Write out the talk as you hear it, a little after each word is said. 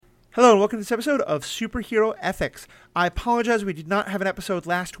Hello and welcome to this episode of Superhero Ethics. I apologize we did not have an episode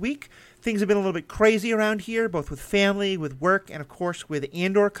last week. Things have been a little bit crazy around here, both with family, with work, and of course with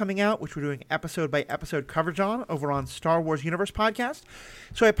Andor coming out, which we're doing episode by episode coverage on over on Star Wars Universe Podcast.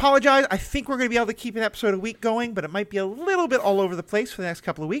 So I apologize. I think we're going to be able to keep an episode a week going, but it might be a little bit all over the place for the next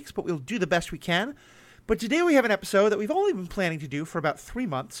couple of weeks, but we'll do the best we can. But today we have an episode that we've only been planning to do for about 3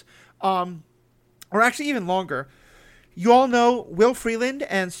 months, or actually even longer. You all know Will Freeland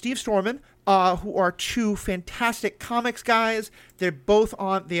and Steve Storman, who are two fantastic comics guys. They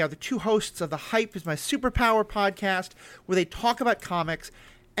are the two hosts of the Hype is My Superpower podcast, where they talk about comics.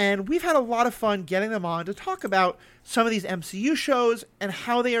 And we've had a lot of fun getting them on to talk about some of these MCU shows and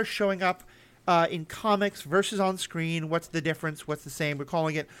how they are showing up in comics versus on screen. What's the difference? What's the same? We're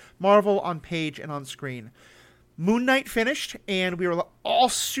calling it Marvel on page and on screen. Moon Knight finished, and we were all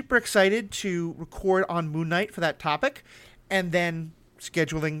super excited to record on Moon Knight for that topic, and then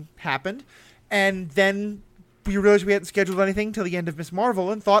scheduling happened, and then we realized we hadn't scheduled anything till the end of Ms. Marvel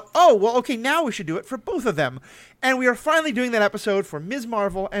and thought, oh, well, okay, now we should do it for both of them. And we are finally doing that episode for Ms.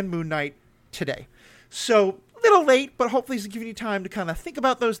 Marvel and Moon Knight today. So, a little late, but hopefully it's giving you time to kind of think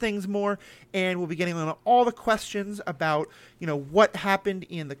about those things more, and we'll be getting on all the questions about, what happened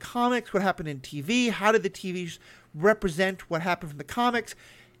in the comics, what happened in TV, how did the TVs represent what happened from the comics.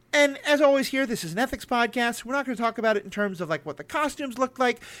 And as always here, this is an ethics podcast. We're not going to talk about it in terms of what the costumes look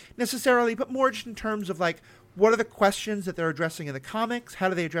like necessarily, but more just in terms of what are the questions that they're addressing in the comics, how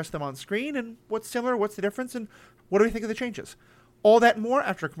do they address them on screen, and what's similar, what's the difference, and what do we think of the changes. All that and more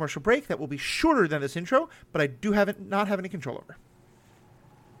after a commercial break that will be shorter than this intro, but I do not have any control over.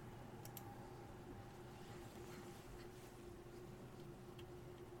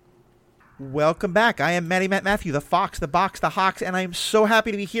 Welcome back. I am Matt Matthew, the Fox, the Box, the Hawks, and I am so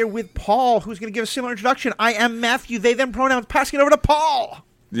happy to be here with Paul, who's going to give a similar introduction. I am Matthew, they, them pronouns, passing it over to Paul.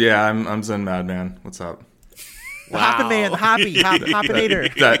 Yeah, I'm Zen Madman. What's up? The Hoppin' Man,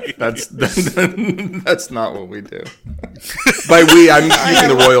 Hoppinator. That's not what we do. By we, I'm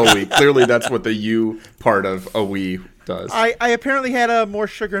using the royal we. Clearly, that's what the you part of a we does. I apparently had more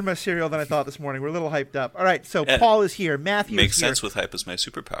sugar in my cereal than I thought this morning. We're a little hyped up. All right, so Paul is here. Matthew makes is here. sense with Hype is My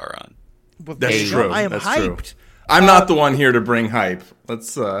Superpower on. Well, that's true. I am that's hyped. True. I'm not the one here to bring hype.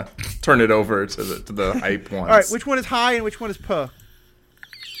 Let's turn it over to the hype ones. All right, which one is high and which one is puh?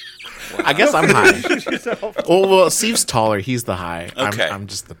 Wow. I guess I'm high. well, Steve's taller. He's the high. Okay. I'm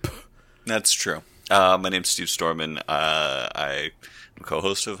just the puh. That's true. My name's Steve Storman. I'm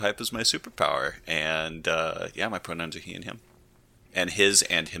co-host of Hype is My Superpower. And my pronouns are he and him. And his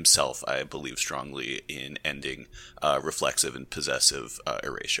and himself, I believe strongly in ending reflexive and possessive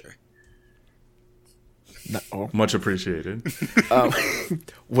erasure. No. Much appreciated.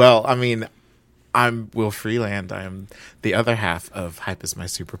 Well, I mean, I'm Will Freeland. I'm the other half of Hype is My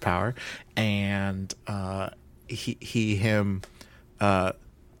Superpower. And he, him,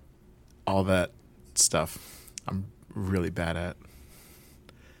 all that stuff I'm really bad at.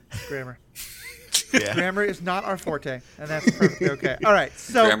 Grammar. Yeah. Grammar is not our forte, and that's perfectly okay. All right,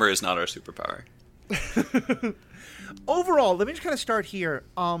 so grammar is not our superpower. Overall, let me just kind of start here.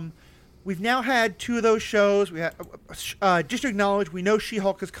 We've now had 2 of those shows. We had just to acknowledge, we know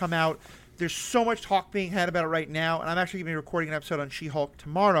She-Hulk has come out. There's so much talk being had about it right now, and I'm actually going to be recording an episode on She-Hulk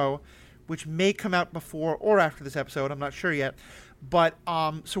tomorrow, which may come out before or after this episode. I'm not sure yet. But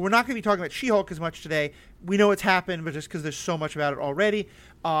so we're not going to be talking about She-Hulk as much today. We know it's happened, but just because there's so much about it already.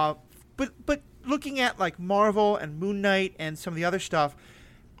 But looking at Marvel and Moon Knight and some of the other stuff,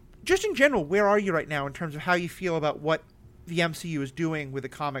 just in general, where are you right now in terms of how you feel about what the MCU is doing with the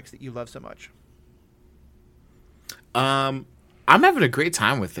comics that you love so much? I'm having a great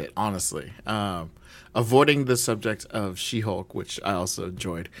time with it, honestly. Avoiding the subject of She-Hulk, which I also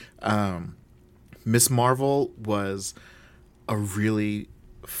enjoyed. Ms. Marvel was a really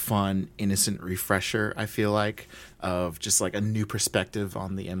fun, innocent refresher, I feel like, of just a new perspective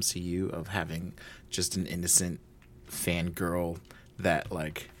on the MCU, of having just an innocent fangirl that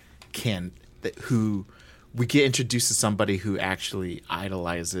who we get introduced to somebody who actually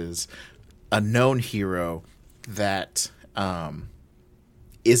idolizes a known hero that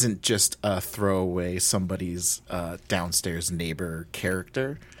isn't just a throwaway somebody's downstairs neighbor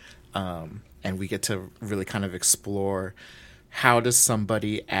character. And we get to really kind of explore how does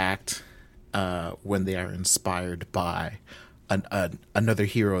somebody act when they are inspired by another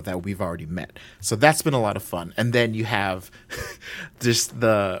hero that we've already met. So that's been a lot of fun. And then you have just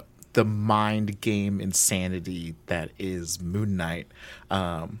the mind game insanity that is Moon Knight,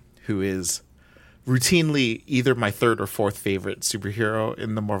 who is routinely either my third or fourth favorite superhero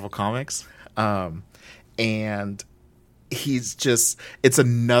in the Marvel Comics. And it's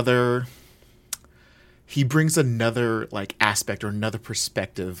another, he brings another like aspect or another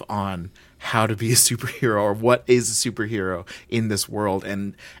perspective on how to be a superhero or what is a superhero in this world.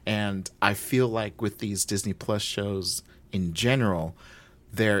 And I feel like with these Disney Plus shows in general,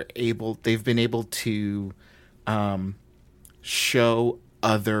 they've been able to show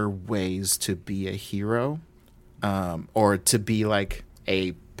other ways to be a hero, or to be like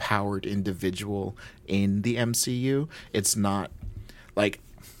a powered individual in the MCU. It's not like,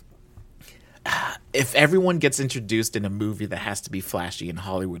 if everyone gets introduced in a movie that has to be flashy and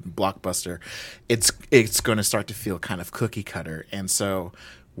Hollywood and blockbuster, it's going to start to feel kind of cookie cutter. And so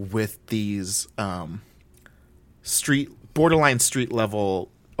with these borderline street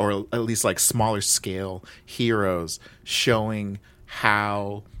level, or at least like smaller scale heroes, showing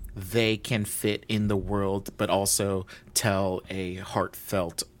how they can fit in the world but also tell a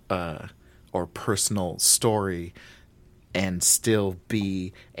heartfelt or personal story and still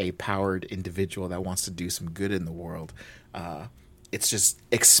be a powered individual that wants to do some good in the world. It's just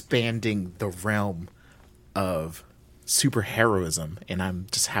expanding the realm of superheroism, and I'm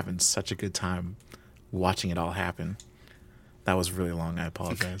just having such a good time watching it all happen. That was really long. I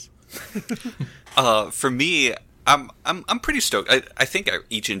apologize. For me, I'm pretty stoked. I think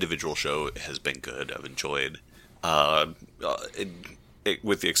each individual show has been good. I've enjoyed,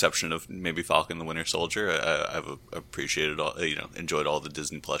 with the exception of maybe Falcon the Winter Soldier. I've appreciated enjoyed all the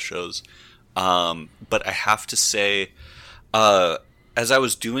Disney Plus shows. But I have to say, as I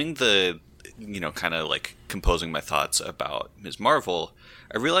was doing the, kind of like composing my thoughts about Ms. Marvel,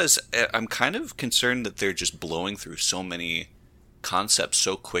 I realized I'm kind of concerned that they're just blowing through so many concepts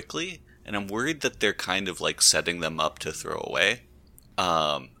so quickly, and I'm worried that they're kind of like setting them up to throw away.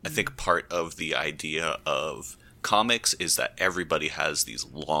 I think part of the idea of comics is that everybody has these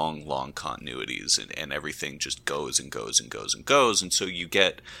long continuities, and everything just goes and goes and goes and goes, and so you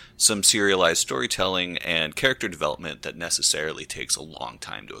get some serialized storytelling and character development that necessarily takes a long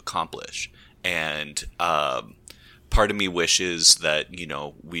time to accomplish. And part of me wishes that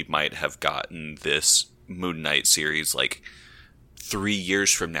we might have gotten this Moon Knight series like 3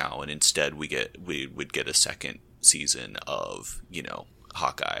 years from now, and instead we would get a second season of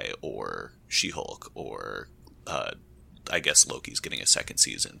Hawkeye or She-Hulk, or I guess Loki's getting a second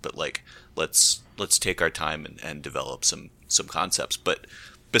season. But like let's take our time and develop some concepts. But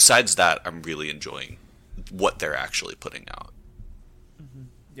besides that, I'm really enjoying what they're actually putting out. Mm-hmm.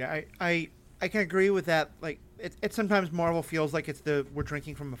 Yeah, I can agree with that. Like, it sometimes Marvel feels like it's we're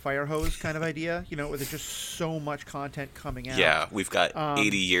drinking from a fire hose kind of idea, where there's just so much content coming out. Yeah, we've got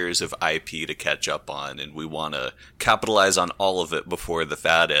 80 years of IP to catch up on, and we want to capitalize on all of it before the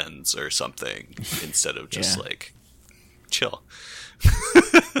fad ends or something, instead of just like, chill.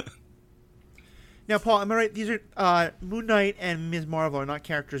 Now, Paul, am I right? These are Moon Knight and Ms. Marvel are not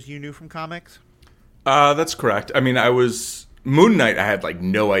characters you knew from comics? That's correct. I mean, Moon Knight I had like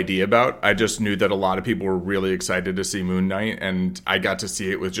no idea about. I just knew that a lot of people were really excited to see Moon Knight, and I got to see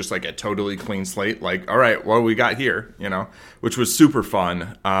it with just like a totally clean slate. Like, all right, what do we got here? Which was super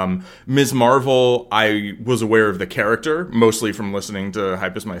fun. Ms. Marvel, I was aware of the character mostly from listening to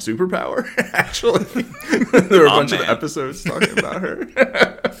Hype Is My Superpower. Actually, there were a bunch of episodes talking about her,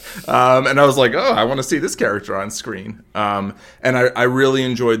 and I was like, oh, I want to see this character on screen. And I really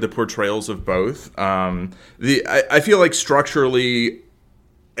enjoyed the portrayals of both. I feel like structurally,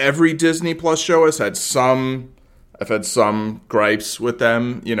 every Disney Plus show has had I've had some gripes with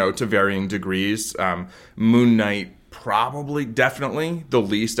them, to varying degrees. Moon Knight definitely the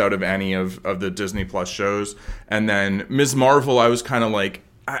least out of any of the Disney Plus shows. And then Ms. Marvel, I was kind of like,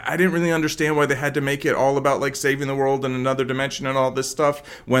 I didn't really understand why they had to make it all about like saving the world in another dimension and all this stuff,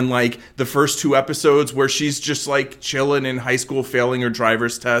 when like the first 2 episodes where she's just like chilling in high school failing her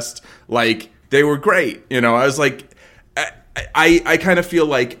driver's test, like they were great. I was like, I kind of feel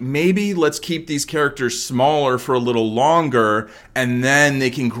like maybe let's keep these characters smaller for a little longer, and then they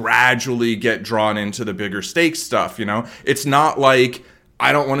can gradually get drawn into the bigger stakes stuff. It's not like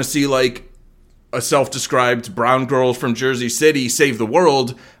I don't want to see like a self-described brown girl from Jersey City save the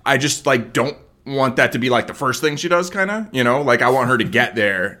world. I just like don't want that to be like the first thing she does, kind of, like I want her to get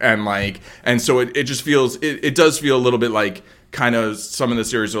there, and so it just feels, it does feel a little bit like kind of some of the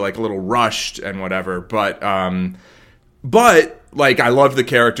series are like a little rushed and whatever, but like I love the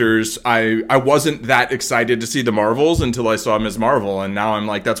characters. I wasn't that excited to see the Marvels until I saw Ms. Marvel, and now I'm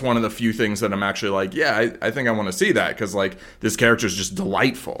like, that's one of the few things that I'm actually like, yeah, I think I want to see that, because like this character is just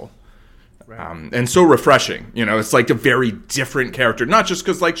delightful. And so refreshing. It's like a very different character, not just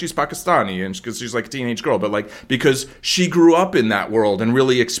because like she's Pakistani and because she's like a teenage girl, but like because she grew up in that world and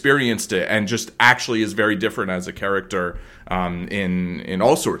really experienced it, and just actually is very different as a character in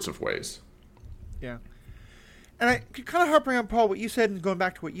all sorts of ways. Yeah. And I could kind of harping on, Paul, what you said, and going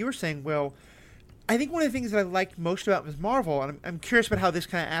back to what you were saying, Will, I think one of the things that I liked most about Ms. Marvel, and I'm curious about how this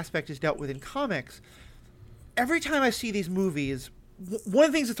kind of aspect is dealt with in comics, every time I see these movies, one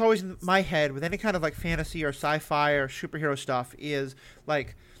of the things that's always in my head with any kind of like fantasy or sci-fi or superhero stuff is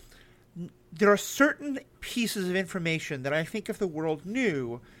like there are certain pieces of information that I think if the world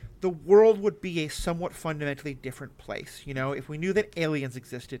knew, the world would be a somewhat fundamentally different place. If we knew that aliens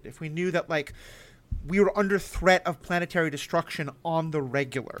existed, if we knew that like we were under threat of planetary destruction on the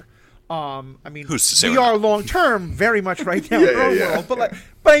regular. Who's to say we are long term very much right now in our world, but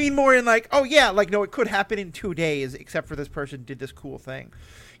I mean more in like, oh yeah, like no, it could happen in 2 days, except for this person did this cool thing,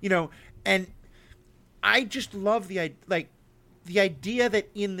 and I just love the idea that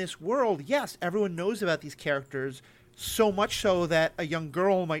in this world, yes, everyone knows about these characters, so much so that a young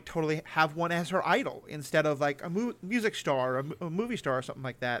girl might totally have one as her idol instead of like a music star or a movie star or something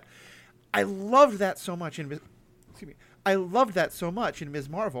like that. I loved that so much in Ms.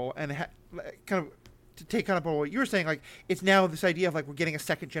 Marvel, and kind of to take kind of on what you were saying, like it's now this idea of like we're getting a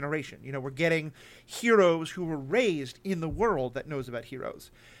second generation. We're getting heroes who were raised in the world that knows about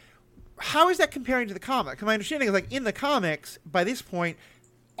heroes. How is that comparing to the comic? My understanding is like in the comics, by this point,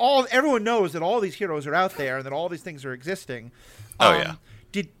 everyone knows that all these heroes are out there and that all these things are existing.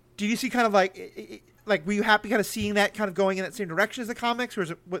 Did you see kind of like? Like, were you happy kind of seeing that kind of going in that same direction as the comics, or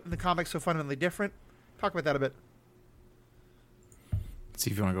is it in the comics so fundamentally different? Talk about that a bit. See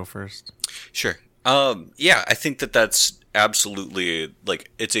if you want to go first. Sure. Yeah, I think that's absolutely,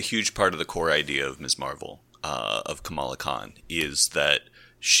 like, it's a huge part of the core idea of Ms. Marvel, of Kamala Khan, is that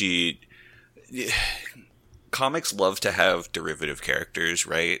comics love to have derivative characters,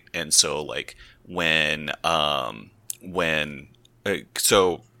 right? And so, like,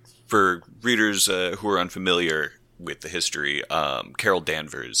 so for readers who are unfamiliar with the history, Carol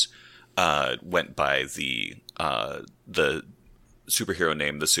Danvers went by the superhero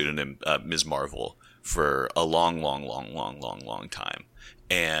name, the pseudonym Ms. Marvel, for a long time.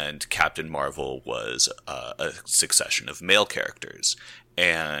 And Captain Marvel was a succession of male characters.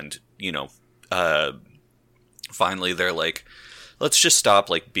 And, finally they're like, let's just stop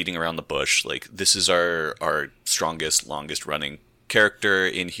like beating around the bush. Like, this is our strongest, longest running character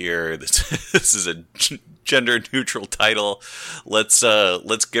in here. This is a gender neutral title. Let's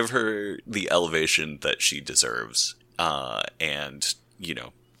give her the elevation that she deserves. And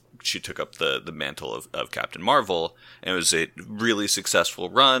she took up the mantle of Captain Marvel, and it was a really successful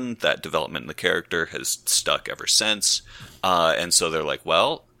run. That development in the character has stuck ever since. And so they're like,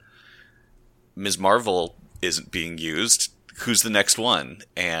 well, Ms. Marvel isn't being used. Who's the next one?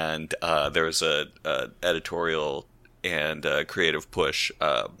 And there was a editorial and creative push.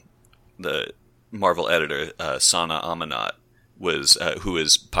 The Marvel editor, Sana Amanat, was who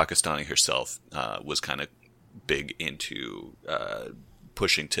is Pakistani herself, was kind of big into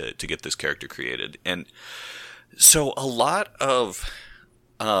pushing to get this character created. And so a lot of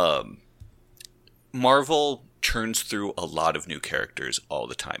Marvel churns through a lot of new characters all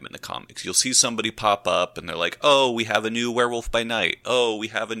the time in the comics. You'll see somebody pop up and they're like, oh, we have a new Werewolf by Night. Oh, we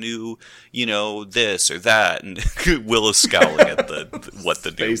have a new, this or that. And Will is scowling at what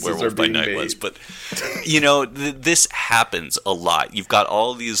the new Werewolf by Night was. But, this happens a lot. You've got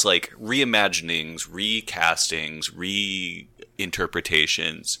all these like reimaginings, recastings,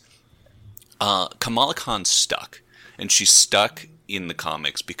 reinterpretations. Kamala Khan stuck. And she's stuck in the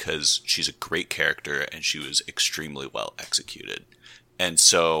comics because she's a great character and she was extremely well executed. And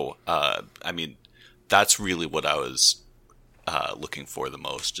so, that's really what I was looking for the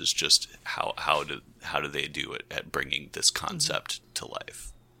most, is just how do they do it at bringing this concept to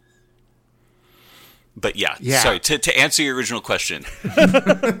life. But yeah. Sorry, to answer your original question,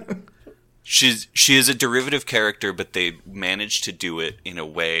 she is a derivative character, but they managed to do it in a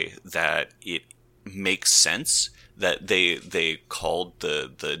way that it makes sense. That they called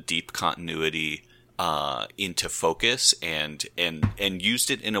the deep continuity into focus and used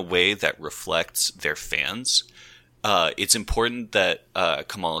it in a way that reflects their fans. It's important that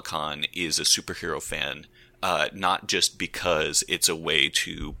Kamala Khan is a superhero fan, not just because it's a way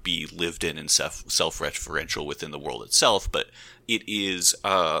to be lived in and self-referential within the world itself, but it is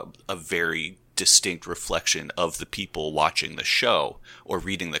a very distinct reflection of the people watching the show or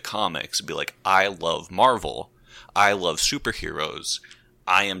reading the comics. Be like, I love Marvel. I love superheroes.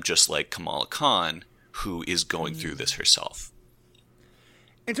 I am just like Kamala Khan, who is going through this herself.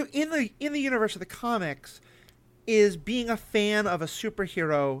 And so in the universe of the comics, is being a fan of a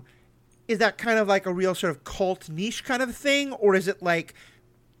superhero, is that kind of like a real sort of cult niche kind of thing, or is it like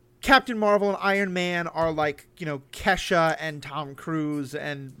Captain Marvel and Iron Man are like, you know, Kesha and Tom Cruise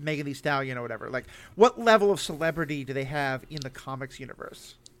and Megan Thee Stallion or whatever? Like, what level of celebrity do they have in the comics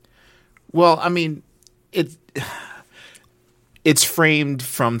universe? Well, I mean, it's framed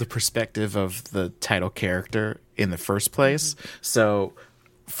from the perspective of the title character in the first place. Mm-hmm. So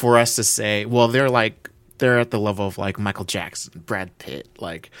for us to say, well, they're at the level of like Michael Jackson, Brad Pitt,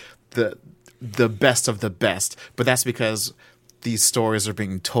 like the best of the best, but that's because these stories are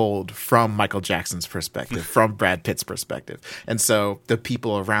being told from Michael Jackson's perspective, from Brad Pitt's perspective. And so the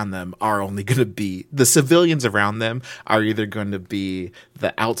people around them are only going to be, the civilians around them are either going to be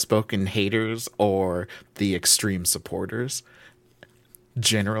the outspoken haters or the extreme supporters,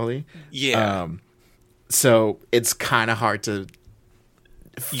 generally. Yeah. So it's kind of hard to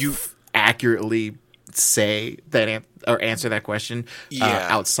accurately say that or answer that question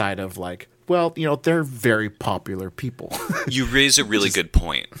outside of like, well, you know, they're very popular people. You raise a really good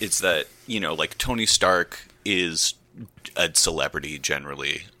point. It's that, you know, like Tony Stark is a celebrity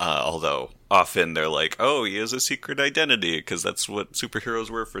generally, although often they're like, oh, he has a secret identity because that's what superheroes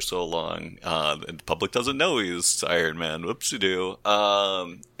were for so long. And the public doesn't know he's Iron Man. Whoopsie-doo.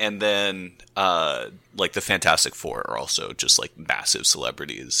 And then, like, the Fantastic Four are also just, like, massive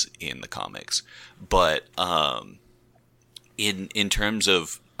celebrities in the comics. But in terms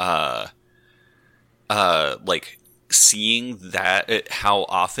of like seeing that how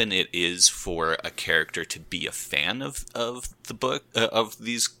often it is for a character to be a fan of the book of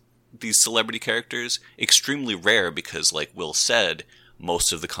these celebrity characters, extremely rare, because like Will said,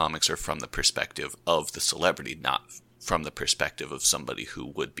 most of the comics are from the perspective of the celebrity, not from the perspective of somebody who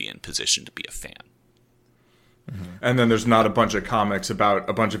would be in position to be a fan. Mm-hmm. And then there's not a bunch of comics about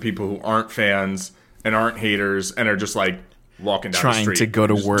a bunch of people who aren't fans and aren't haters and are just like walking down trying the street, to go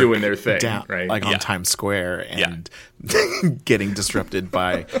to work, doing their thing, down, right? Like on Times Square and getting disrupted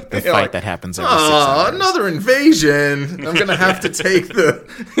by the fight like, that happens every 6 hours. Another invasion! I'm gonna have to take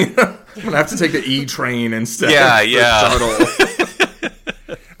the E train instead. Yeah, of the shuttle.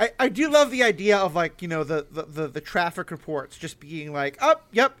 I do love the idea of like, you know, the traffic reports just being like, oh,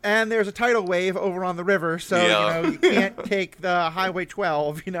 yep, and there's a tidal wave over on the river, so you know you can't take the Highway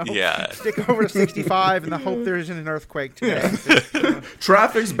 12, you know, stick over to 65 and the hope there isn't an earthquake today.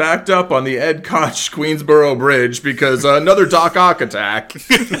 Traffic's backed up on the Ed Koch Queensboro Bridge because another Doc Ock attack.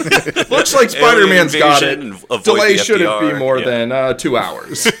 Looks like Spider-Man's got it. Delay shouldn't be more than 2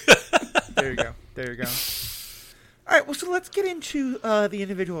 hours. There you go. All right, well, so let's get into the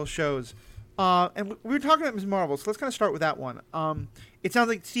individual shows. And we were talking about Ms. Marvel, so let's kind of start with that one. It sounds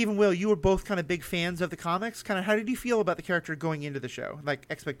like, Steve and Will, you were both kind of big fans of the comics. Kind of, how did you feel about the character going into the show? Like,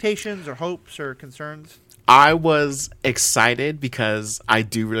 expectations or hopes or concerns? I was excited because I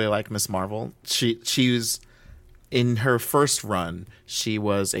do really like Ms. Marvel. She was, in her first run, she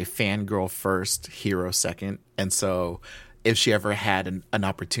was a fangirl first, hero second. And so if she ever had an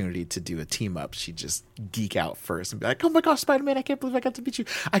opportunity to do a team up, she'd just geek out first and be like, "Oh my gosh, Spider-Man! I can't believe I got to beat you!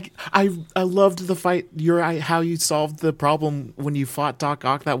 I loved the fight. How you solved the problem when you fought Doc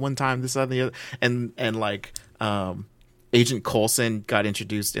Ock that one time. This, that, and the other." And like Agent Coulson got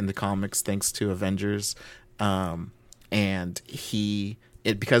introduced in the comics thanks to Avengers, and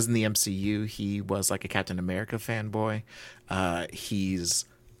because in the MCU he was like a Captain America fanboy. He's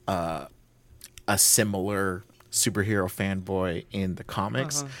a similar superhero fanboy in the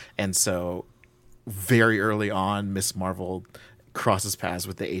comics, and so very early on Miss Marvel crosses paths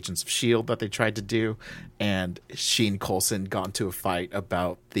with the Agents of S.H.I.E.L.D. that they tried to do, and she and Coulson got into a fight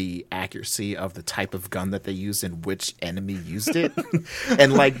about the accuracy of the type of gun that they used and which enemy used it.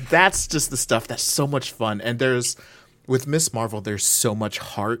 And like that's just the stuff that's so much fun. And with Miss Marvel there's so much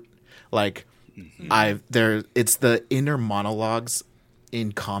heart. Like it's the inner monologues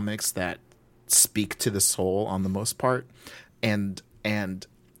in comics that speak to the soul on the most part, and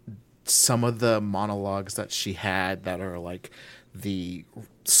some of the monologues that she had that are like the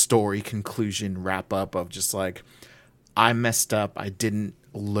story conclusion wrap up of just like, I messed up, I didn't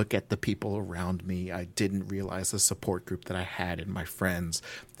look at the people around me, I didn't realize the support group that I had in my friends,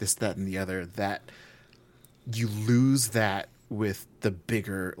 this, that, and the other, that you lose that with the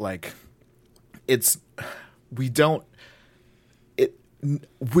bigger, like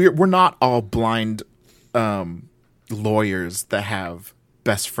we're not all blind lawyers that have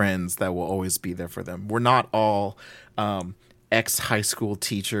best friends that will always be there for them. We're not all ex-high school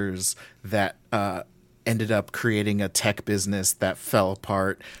teachers that ended up creating a tech business that fell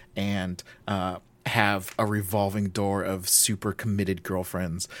apart and have a revolving door of super committed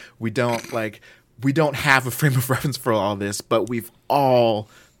girlfriends. We don't have a frame of reference for all this, but we've all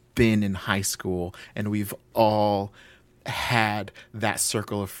been in high school and we've all had that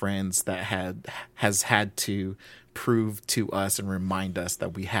circle of friends that has had to prove to us and remind us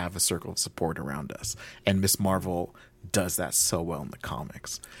that we have a circle of support around us. And Miss Marvel does that so well in the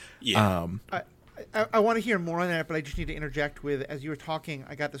comics. Yeah. I want to hear more on that, but I just need to interject with, as you were talking,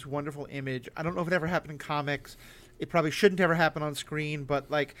 I got this wonderful image. I don't know if it ever happened in comics. It probably shouldn't ever happen on screen,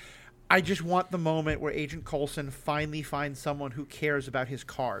 but like, I just want the moment where Agent Coulson finally finds someone who cares about his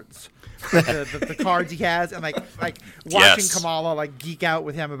cards, the cards he has, and like watching Yes. Kamala like geek out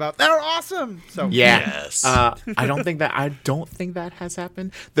with him about they're awesome. So Yeah. Yes. I don't think that has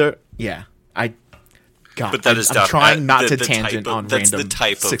happened. But that is I'm trying not to the tangent type of, on that's random the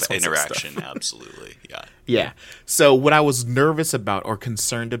type of 616 interaction. stuff. Absolutely. Yeah. Yeah. So what I was nervous about or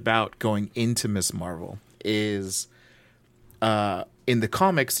concerned about going into Miss Marvel is in the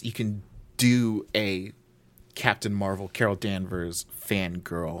comics you can do a Captain Marvel, Carol Danvers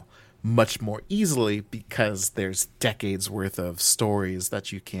fangirl much more easily because there's decades worth of stories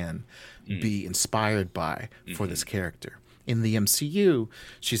that you can be inspired by for this character. In the MCU,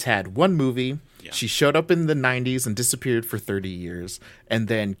 she's had one movie. Yeah. She showed up in the 90s and disappeared for 30 years and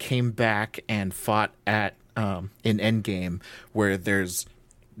then came back and fought at in Endgame where there's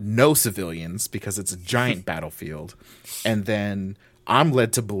no civilians because it's a giant battlefield. And then I'm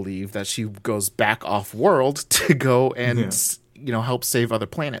led to believe that she goes back off world to go and help save other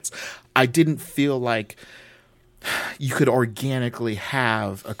planets. I didn't feel like you could organically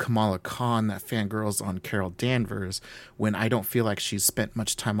have a Kamala Khan that fangirls on Carol Danvers when I don't feel like she's spent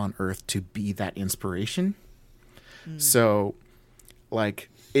much time on Earth to be that inspiration. So, like,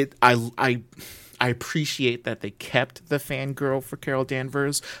 I appreciate that they kept the fangirl for Carol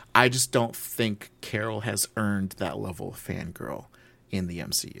Danvers. I just don't think Carol has earned that level of fangirl in the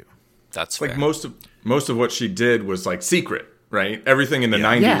MCU. That's fair. Like most of what she did was like secret, right? Everything in the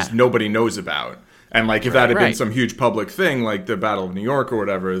 90s Yeah. nobody knows about. And like if that had been Right. some huge public thing like the Battle of New York or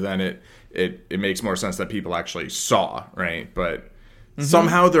whatever, then it makes more sense that people actually saw, right? But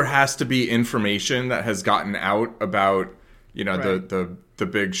somehow there has to be information that has gotten out about, Right. the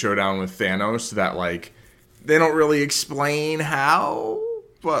big showdown with Thanos that like they don't really explain how,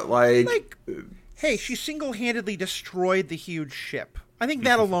 but like hey, she single-handedly destroyed the huge ship. I think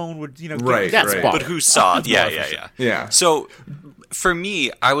that alone would, get Right, you That's right. baller. But who saw it? Yeah, Baller for yeah. Yeah. So for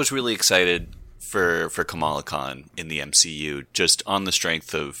me, I was really excited for Kamala Khan in the MCU, just on the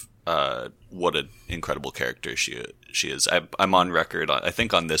strength of what an incredible character she is. I'm on record, I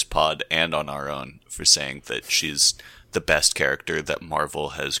think on this pod and on our own, for saying that she's the best character that Marvel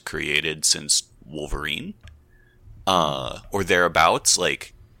has created since Wolverine, or thereabouts.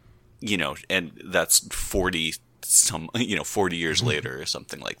 Like, and that's 40 years later or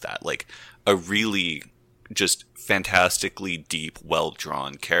something like that. Like a really just fantastically deep,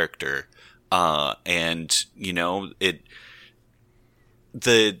 well-drawn character. And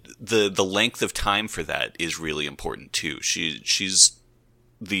the length of time for that is really important too. She's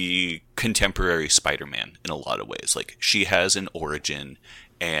the contemporary Spider-Man in a lot of ways. Like she has an origin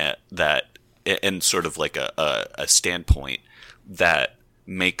and sort of like a standpoint that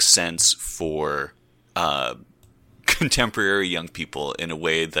makes sense for contemporary young people in a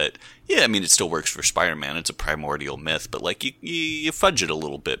way that, it still works for Spider-Man. It's a primordial myth, but like you fudge it a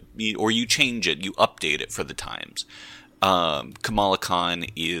little bit, or you change it, you update it for the times. Kamala Khan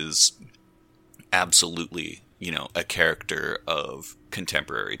is absolutely, a character of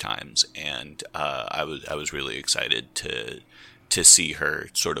contemporary times, and I was really excited to see her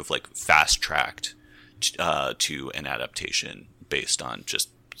sort of like fast tracked to an adaptation based on just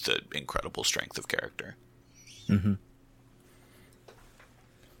the incredible strength of character. Mm-hmm.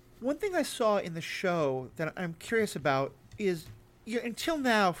 One thing I saw in the show that I'm curious about is, until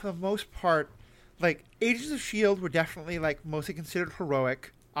now, for the most part, like, Agents of S.H.I.E.L.D. were definitely, like, mostly considered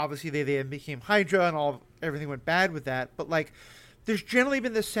heroic. Obviously, they then became Hydra and everything went bad with that. But, like, there's generally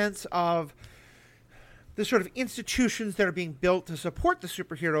been this sense of the sort of institutions that are being built to support the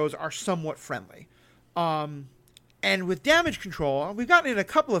superheroes are somewhat friendly. And with Damage Control, we've gotten in a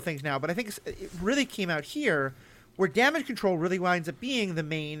couple of things now, but I think it really came out here where Damage Control really winds up being the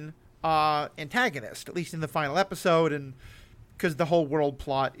main antagonist, at least in the final episode, and because the whole world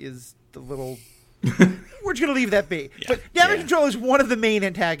plot is the little... We're just going to leave that be. Yeah. But Damage Control is one of the main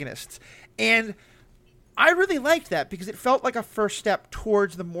antagonists. And I really liked that because it felt like a first step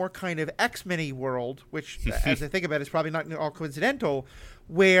towards the more kind of X-Men-y world, which, as I think about it, is probably not all coincidental,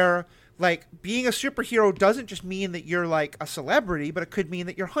 where Like, being a superhero doesn't just mean that you're like a celebrity, but it could mean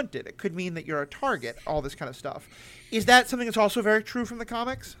that you're hunted. It could mean that you're a target, all this kind of stuff. Is that something that's also very true from the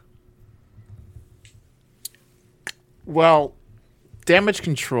comics? Well, damage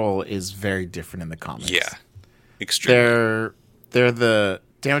control is very different in the comics. Yeah. Extremely. They're the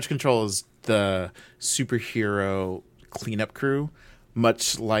damage control is the superhero cleanup crew,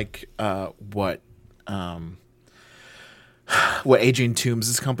 much like what Adrian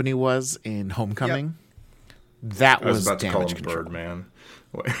Toomes' company was in Homecoming. Yep. That I was was about to call damage him control. Birdman.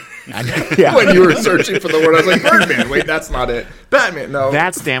 Yeah. When you were searching for the word, I was like, Birdman. Wait, that's not it. Batman, no.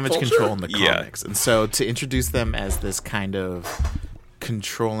 That's damage Vulture? control in the Yeah. comics. And so to introduce them as this kind of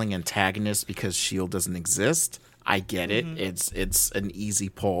controlling antagonist because S.H.I.E.L.D. doesn't exist, I get it. It's an easy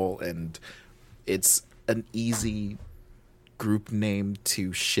pull, and it's an easy group name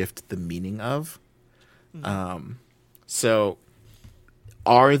to shift the meaning of. So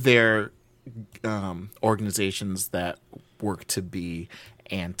are there organizations that work to be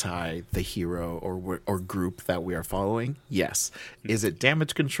anti the hero or group that we are following? Yes. Is it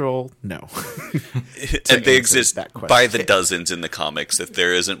damage control? No. And they exist that question. by the dozens in the comics. If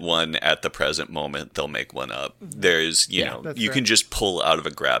there isn't one at the present moment, they'll make one up. There's, you know, that's you fair. can just pull out of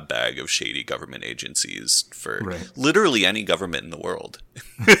a grab bag of shady government agencies for Right. literally any government in the world.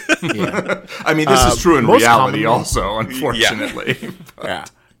 Yeah. I mean, this is true in most reality commonly- also, unfortunately. Yeah.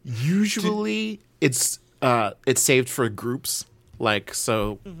 Usually it's saved for groups, like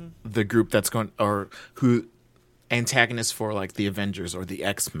the group that's going or who antagonists for like the Avengers or the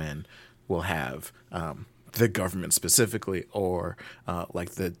X-Men will have the government specifically, or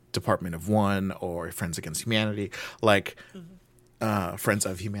like the Department of One or Friends Against Humanity, like Friends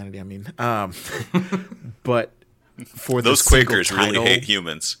of Humanity. I mean, but for Those the single Quakers really title- hate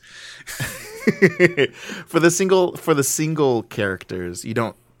humans. for the single characters, you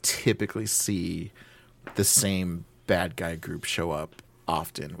don't typically see the same bad guy group show up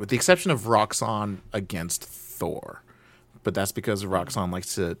often, with the exception of Roxxon against Thor. But that's because Roxxon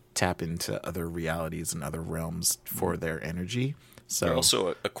likes to tap into other realities and other realms for their energy. So They're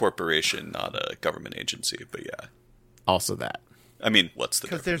also a corporation, not a government agency. But yeah, also that. I mean, what's the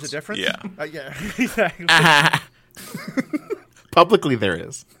Because difference? there's a difference? Yeah. Yeah, exactly. Publicly there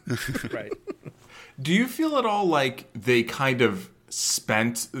is. Right. Do you feel at all like they kind of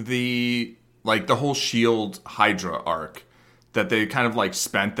spent the whole Shield Hydra arc, that they kind of like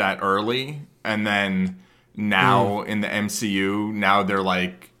spent that early, and then now in the MCU, now they're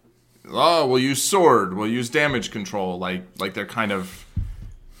like, oh, we'll use sword, we'll use damage control, like they're kind of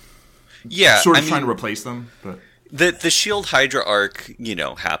Yeah, trying to replace them, but The Shield Hydra arc, you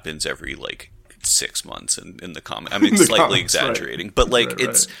know, happens every like 6 months in the comic. I mean, The slightly comics, right. exaggerating, but like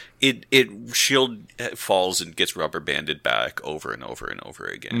Right. it Shield falls and gets rubber banded back over and over and over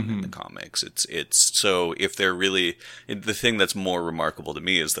again in the comics. It's so if they're really the thing that's more remarkable to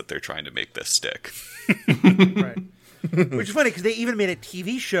me is that they're trying to make this stick. Right. Which is funny because they even made a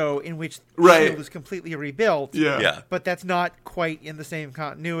TV show in which Right. S.H.I.E.L.D. was completely rebuilt. Yeah, But that's not quite in the same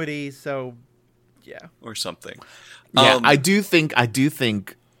continuity, so yeah. or something. Yeah, I do think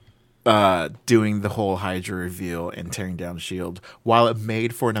doing the whole Hydra reveal and tearing down S.H.I.E.L.D., while it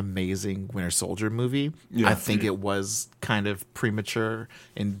made for an amazing Winter Soldier movie, I think it was kind of premature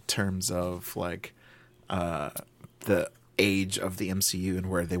in terms of like the age of the MCU and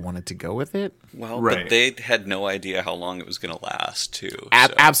where they wanted to go with it. Well, Right. but they had no idea how long it was going to last, too. so-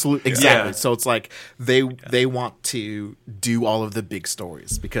 Absolutely, exactly. Yeah. So it's like they want to do all of the big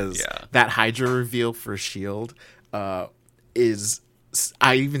stories because Yeah. that Hydra reveal for S.H.I.E.L.D. is.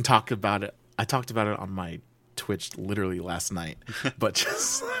 I even talked about it. I talked about it on my Twitch literally last night, but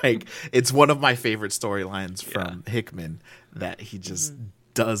just like it's one of my favorite storylines from Hickman, that he just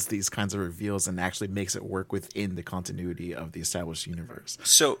does these kinds of reveals and actually makes it work within the continuity of the established universe.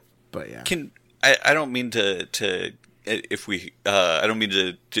 So, But yeah, I don't mean to if we I don't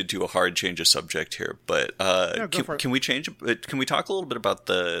mean to do a hard change of subject here, but No, go for it. can we change? Can we talk a little bit about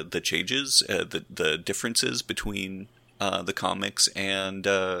the changes, the differences between the comics and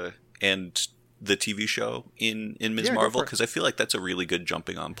the TV show in Ms. Yeah, go Marvel? for it. Because I feel like that's a really good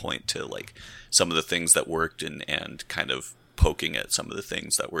jumping on point to like some of the things that worked and kind of poking at some of the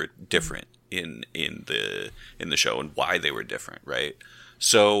things that were different in the show and why they were different, right?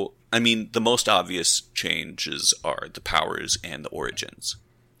 So, I mean, the most obvious changes are the powers and the origins.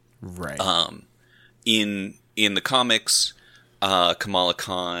 right. In the comics, Kamala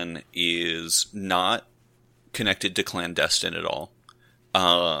Khan is not connected to Clandestine at all.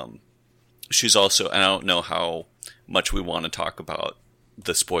 She's also, and I don't know how much we want to talk about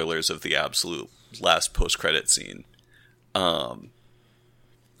the spoilers of the absolute last post-credit scene.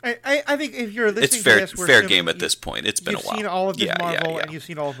 I think if you're listening It's fair, to this, we're fair assuming game at this point. It's been a you've while. seen all of Ms. Yeah, Marvel, yeah. and you've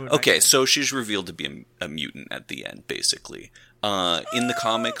seen all of Moon Knight. Okay, so she's revealed to be a mutant at the end, basically. In the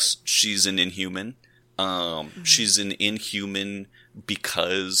comics, she's an Inhuman. She's an Inhuman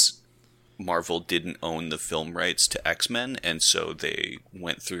because Marvel didn't own the film rights to X-Men, and so they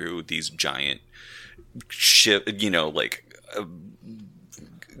went through these giant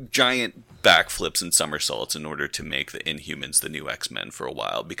giant backflips and somersaults in order to make the Inhumans the new X-Men for a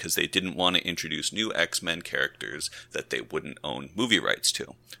while, because they didn't want to introduce new X-Men characters that they wouldn't own movie rights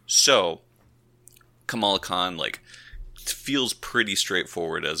to. So Kamala Khan feels pretty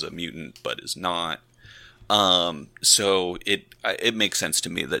straightforward as a mutant, but is not. So it makes sense to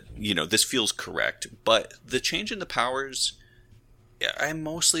me that, this feels correct. But the change in the powers, I'm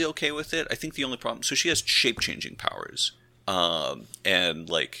mostly okay with it. I think the only problem, so she has shape-changing powers. And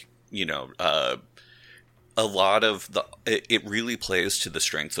a lot of it really plays to the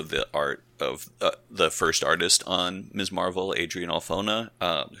strength of the art of the first artist on Ms. Marvel, Adrian Alphona,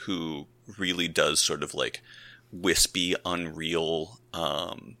 who really does sort of wispy, unreal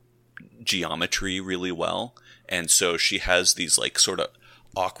geometry really well. And so she has these sort of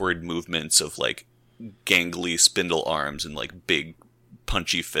awkward movements of gangly spindle arms and big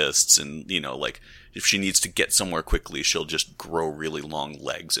punchy fists, and if she needs to get somewhere quickly, she'll just grow really long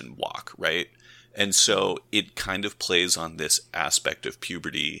legs and walk, right? And so it kind of plays on this aspect of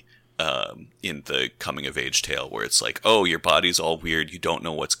puberty in the coming-of-age tale, where it's oh, your body's all weird, you don't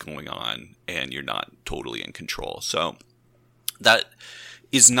know what's going on, and you're not totally in control. So that's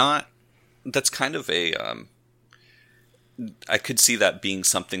kind of I could see that being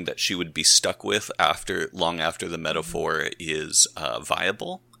something that she would be stuck with long after the metaphor is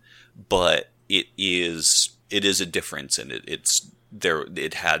viable, but it is a difference, and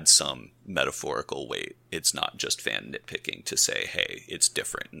it had some metaphorical weight. It's not just fan nitpicking to say, hey, it's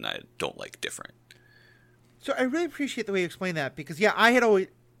different, and I don't like different. So I really appreciate the way you explain that, because I had always,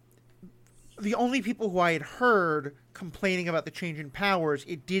 the only people who I had heard complaining about the change in powers,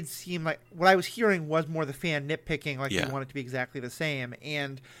 it did seem like what I was hearing was more the fan nitpicking, they want it to be exactly the same.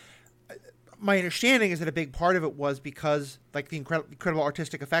 And my understanding is that a big part of it was because the incredible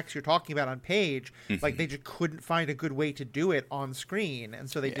artistic effects you're talking about on page, they just couldn't find a good way to do it on screen, and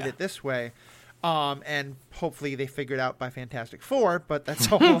so they did it this way. And hopefully they figured out by Fantastic Four, but that's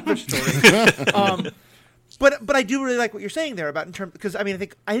a whole other story. But I do really like what you're saying there about because I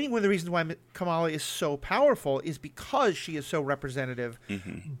think one of the reasons why Kamala is so powerful is because she is so representative,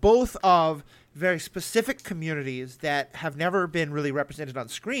 both of very specific communities that have never been really represented on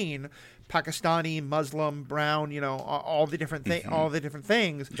screen, Pakistani, Muslim, brown, all the different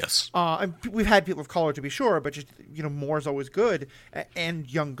things. Yes. And we've had people of color to be sure, but just more is always good, and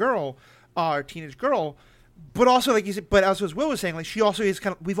young girl, teenage girl. But also, like you said, but also as Will was saying, she also is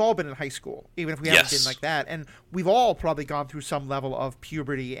we've all been in high school, even if we haven't been like that. And we've all probably gone through some level of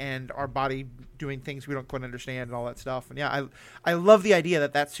puberty and our body doing things we don't quite understand and all that stuff. And I love the idea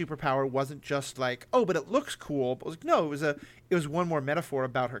that superpower wasn't just oh, but it looks cool. But no, it was one more metaphor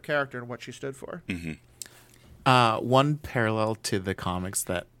about her character and what she stood for. Mm-hmm. One parallel to the comics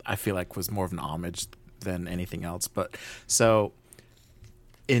that I feel was more of an homage than anything else. But so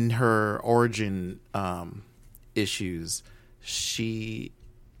in her origin, issues, she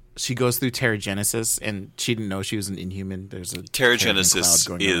goes through Terrigenesis, and she didn't know she was an Inhuman. There's a Terrigenesis is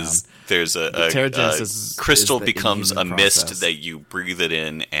around. There's a crystal becomes a mist process that you breathe it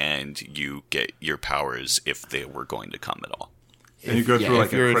in, and you get your powers if they were going to come at all. And you go through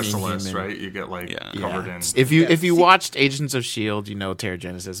a chrysalis, right? You get covered in. If you watched Agents of S.H.I.E.L.D., you know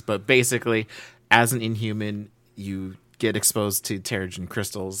Terrigenesis, but basically, as an Inhuman, you get exposed to Terrigen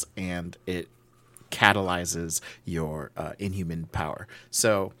crystals, and it catalyzes your Inhuman power.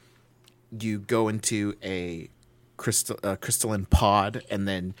 So you go into a crystalline pod, and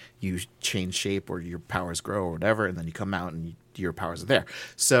then you change shape, or your powers grow, or whatever, and then you come out and your powers are there.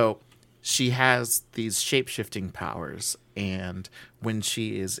 So she has these shape-shifting powers, and when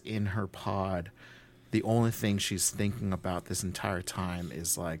she is in her pod, the only thing she's thinking about this entire time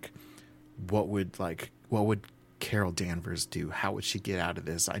is what would Carol Danvers do? How would she get out of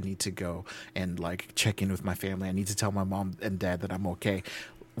this? I need to go and check in with my family. I need to tell my mom and dad that I'm okay.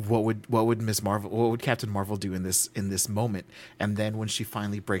 What would Captain Marvel do in this moment? And then when she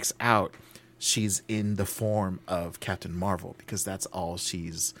finally breaks out, she's in the form of Captain Marvel, because that's all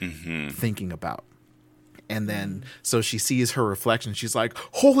she's thinking about. And then so she sees her reflection. She's like,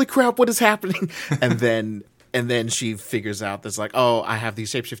 "Holy crap, what is happening?" And then she figures out that's oh, I have these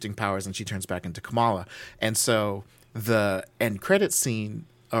shape-shifting powers, and she turns back into Kamala. And so the end credit scene,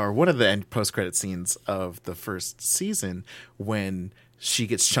 or one of the end post-credit scenes of the first season, when she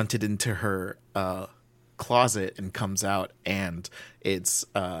gets shunted into her closet and comes out, and it's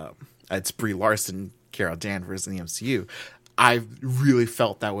Brie Larson, Carol Danvers in the MCU. I really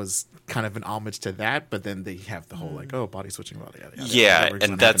felt that was kind of an homage to that, but then they have the whole like, oh, body switching, yada, yada, yada. Yeah,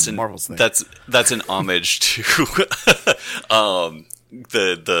 and that's an homage to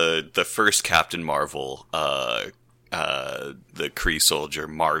the first Captain Marvel, the Kree soldier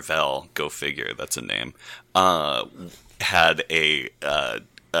Marvel, go figure, that's a name, had a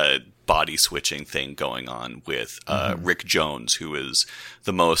body switching thing going on with Rick Jones, who is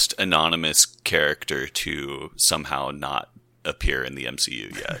the most anonymous character to somehow not appear in the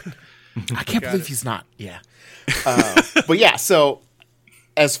MCU yet. I can't believe he's not. Yeah. But yeah, so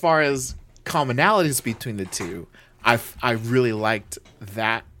as far as commonalities between the two, I really liked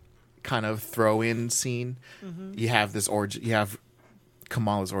that kind of throw-in scene. You have this you have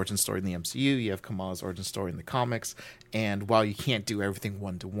Kamala's origin story in the MCU, you have Kamala's origin story in the comics, and while you can't do everything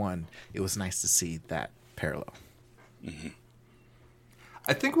one-to-one, it was nice to see that parallel.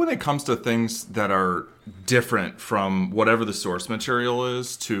 I think when it comes to things that are different from whatever the source material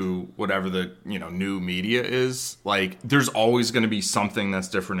is to whatever the new media is, like there's always going to be something that's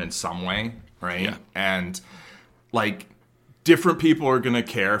different in some way, right? Yeah. And like different people are going to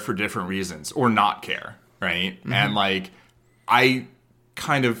care for different reasons or not care, right? And like I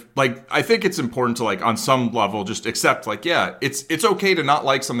kind of like I think it's important to like on some level just accept like it's okay to not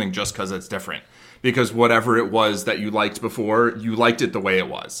like something just because it's different. Because whatever it was that you liked before, you liked it the way it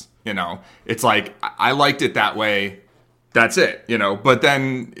was. It's like, I liked it that way. That's it, But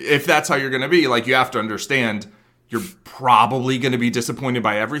then if that's how you're going to be, like, you have to understand you're probably going to be disappointed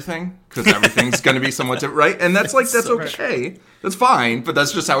by everything because everything's going to be somewhat different, right? And that's like, that's okay. That's fine, but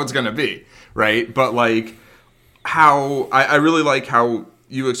that's just how it's going to be, right? But like how I really like how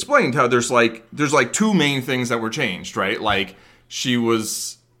you explained how there's two main things that were changed, right? Like she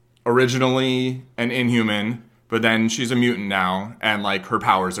was originally an Inhuman, but then she's a mutant now, and like her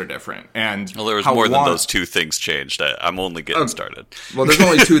powers are different. And there was more than those two things changed. I'm only getting started. Well, there's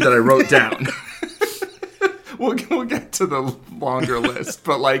only two that I wrote down. We'll get to the longer list,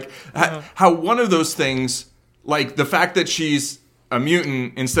 but like how one of those things, like the fact that she's a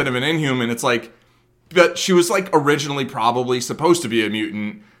mutant instead of an Inhuman, it's like, but she was like originally probably supposed to be a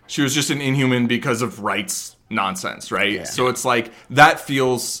mutant. She was just an Inhuman because of rights nonsense, right? Yeah. So it's like that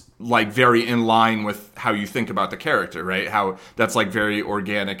feels like very in line with how you think about the character, right? How that's like very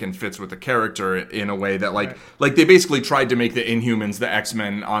organic and fits with the character in a way that like they basically tried to make the Inhumans the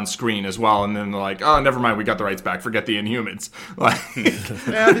X-Men on screen as well, and then they're like, oh, never mind, we got the rights back, forget the Inhumans. Like,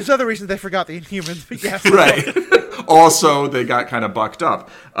 there's other reasons they forgot the Inhumans, but yes. Right. Also, they got kind of bucked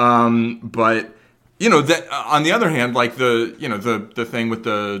up. But that on the other hand, like the thing with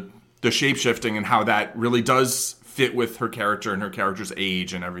the shape-shifting and how that really does fit with her character and her character's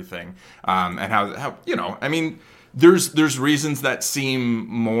age and everything. And how I mean, there's reasons that seem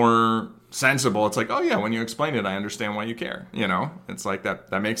more sensible. It's like, oh yeah, when you explain it, I understand why you care. It's like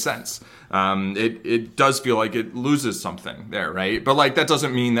that makes sense. It does feel like it loses something there, right? But like that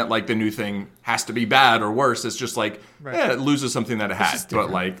doesn't mean that like the new thing has to be bad or worse. It's just like, it loses something that it had. But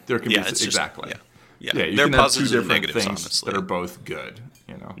like there can be exactly. Yeah, you there can are have positives two and different negatives, things honestly. that are both good.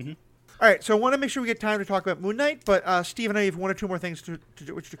 All right, so I want to make sure we get time to talk about Moon Knight, but Steve and I have one or two more things to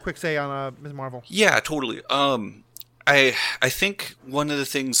quick say on Ms. Marvel. Yeah, totally. I think one of the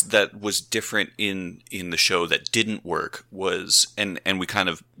things that was different in the show that didn't work was, and we kind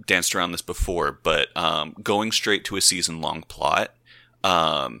of danced around this before, but going straight to a season-long plot,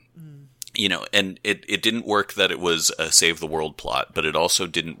 and it didn't work that it was a save the world plot, but it also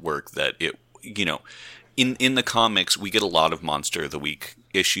didn't work that it, in the comics, we get a lot of Monster of the Week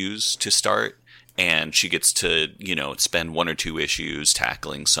issues to start, and she gets to, spend one or two issues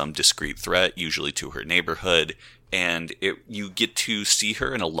tackling some discrete threat, usually to her neighborhood, and you get to see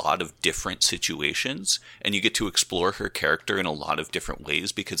her in a lot of different situations, and you get to explore her character in a lot of different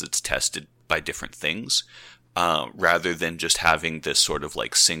ways because it's tested by different things, rather than just having this sort of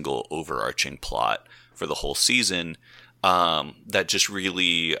like single overarching plot for the whole season. That just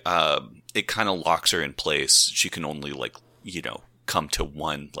really, it kind of locks her in place. She can only come to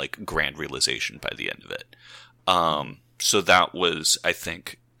one like grand realization by the end of it. So that was, I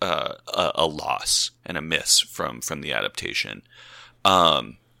think, a loss and a miss from the adaptation.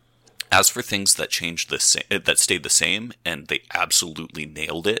 As for things that changed that stayed the same, and they absolutely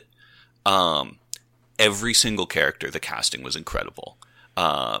nailed it. Every single character, the casting was incredible.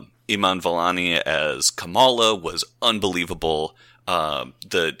 Iman Vellani as Kamala was unbelievable.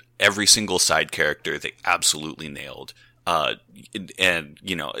 Every single side character they absolutely nailed. And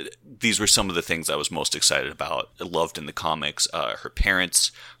these were some of the things I was most excited about. I loved in the comics. Her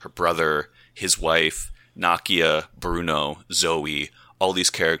parents, her brother, his wife, Nakia, Bruno, Zoe. All these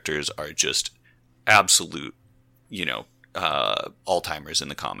characters are just absolute, all-timers in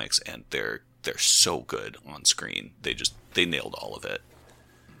the comics, and they're so good on screen. They nailed all of it.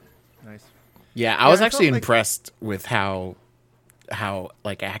 Nice. Yeah, I was I actually felt like- impressed with how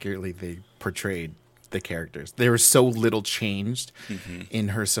like accurately they portrayed the characters. There was so little changed in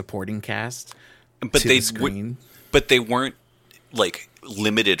her supporting cast But to the screen. But they weren't like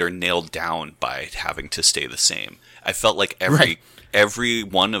limited or nailed down by having to stay the same. I felt like every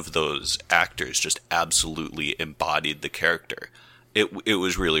one of those actors just absolutely embodied the character. It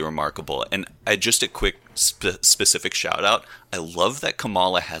was really remarkable. And just a quick specific shout out. I love that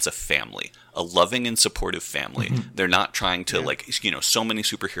Kamala has a family, a loving and supportive family. They're not trying to so many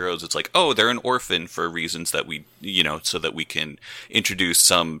superheroes. It's like, oh, they're an orphan for reasons that we, so that we can introduce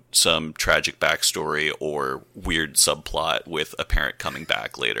some tragic backstory or weird subplot with a parent coming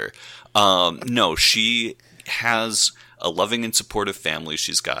back later. No, she has a loving and supportive family.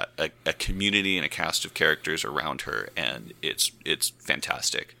 She's got a community and a cast of characters around her, and it's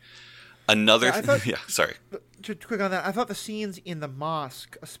fantastic. Sorry. Just quick on that, I thought the scenes in the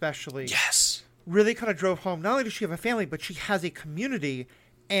mosque, especially, Yes. really kind of drove home. Not only does she have a family, but she has a community,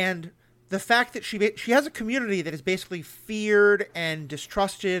 and the fact that she has a community that is basically feared and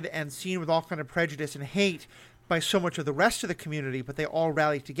distrusted and seen with all kind of prejudice and hate by so much of the rest of the community, but they all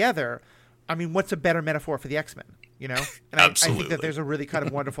rally together. I mean, what's a better metaphor for the X-Men, And I think that there's a really kind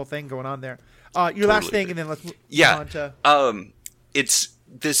of wonderful thing going on there. Your last thing, and then let's move on to...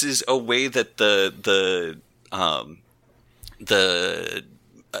 This is a way that the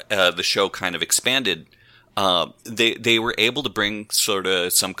show kind of expanded. They were able to bring sort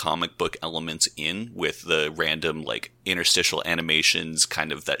of some comic book elements in with the random like interstitial animations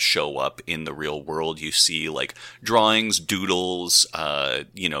kind of that show up in the real world. You see like drawings, doodles,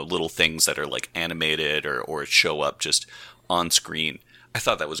 little things that are like animated or show up just on screen. I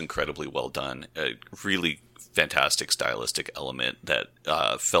thought that was incredibly well done. A really fantastic stylistic element that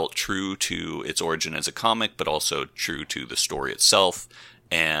felt true to its origin as a comic, but also true to the story itself.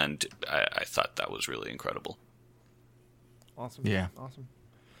 And I thought that was really incredible. Awesome. Yeah. Awesome.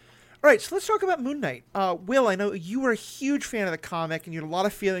 All right, so let's talk about Moon Knight. Will, I know you were a huge fan of the comic, and you had a lot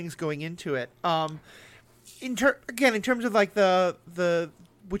of feelings going into it. In terms of like the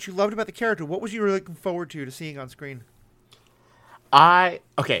what you loved about the character, what was you really looking forward to seeing on screen?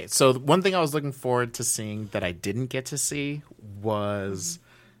 So one thing I was looking forward to seeing that I didn't get to see was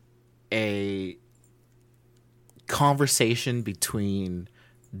a conversation between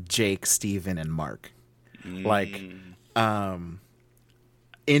Jake, Steven, and Mark. Like,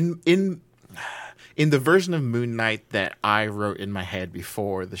 in the version of Moon Knight that I wrote in my head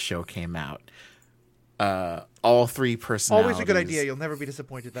before the show came out, all three personalities... Always a good idea. You'll never be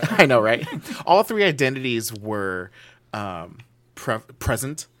disappointed. That I know, right? All three identities were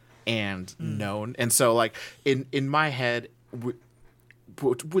present and known. And so, like, in my head...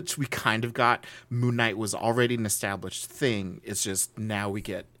 which we kind of got, Moon Knight was already an established thing. It's just now we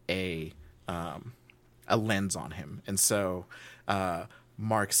get a lens on him. And so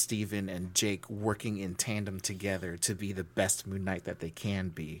Mark, Steven, and Jake working in tandem together to be the best Moon Knight that they can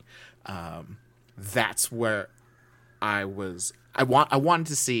be. That's where I wanted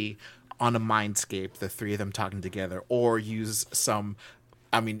to see on a Mindscape the three of them talking together, or use some...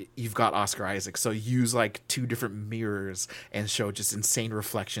 I mean, you've got Oscar Isaac, so use like two different mirrors and show just insane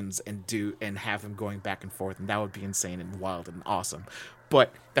reflections and have him going back and forth, and that would be insane and wild and awesome.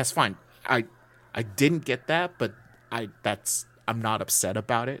 But that's fine. I didn't get that, but I'm not upset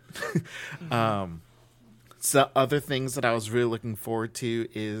about it. So other things that I was really looking forward to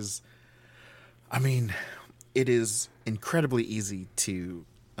is, I mean, it is incredibly easy to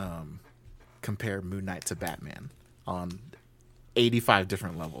compare Moon Knight to Batman on 85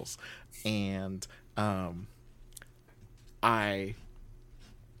 different levels, and I'm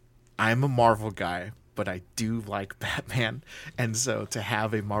a Marvel guy, but I do like Batman, and so to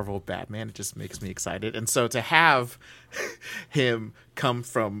have a Marvel Batman, it just makes me excited. And so to have him come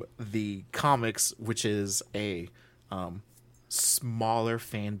from the comics, which is a smaller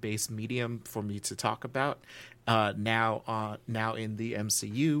fan base medium for me to talk about, now in the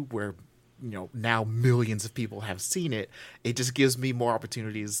MCU, where now millions of people have seen it, it just gives me more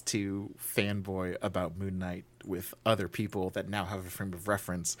opportunities to fanboy about Moon Knight with other people that now have a frame of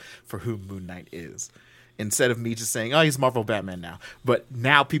reference for who Moon Knight is. instead of me just saying, oh, he's Marvel Batman now. But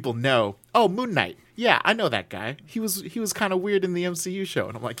now people know, oh, Moon Knight. Yeah, I know that guy. He was kind of weird in the MCU show.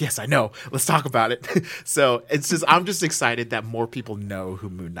 And I'm like, yes, I know. Let's talk about it. So I'm just excited that more people know who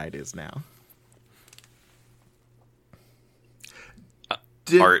Moon Knight is now.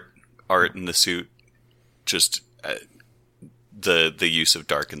 Art in the suit, just the use of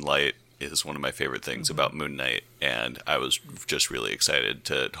dark and light is one of my favorite things about Moon Knight, and I was just really excited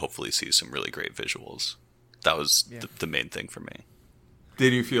to hopefully see some really great visuals. That was the main thing for me.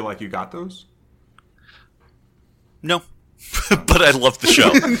 Did you feel like you got those? No. But I love the show.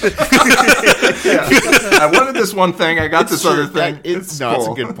 I wanted this one thing. I got this other thing. It's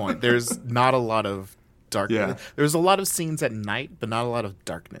a good point. There's not a lot of darkness. Yeah. There's a lot of scenes at night, but not a lot of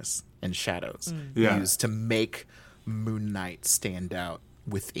darkness and shadows used to make Moon Knight stand out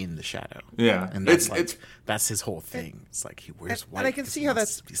within the shadow. Yeah. And that's his whole thing. It's like he wears white. And I can see how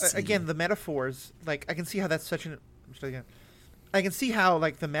that's, again, the metaphors, like, I can see how that's such an... I can see how,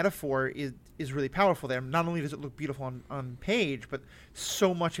 like, the metaphor is really powerful there. Not only does it look beautiful on page, but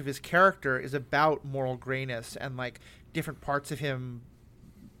so much of his character is about moral grayness and, like, different parts of him,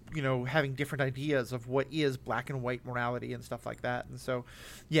 you know, having different ideas of what is black and white morality and stuff like that. And so,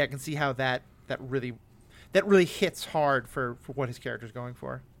 yeah, I can see how that really hits hard for what his character's going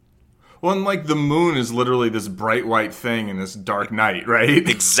for. Well, and like the moon is literally this bright white thing in this dark night, right?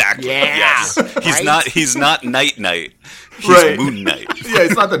 Exactly. Yeah. Yes. He's not Night Knight. He's Right. Moon Knight. Yeah,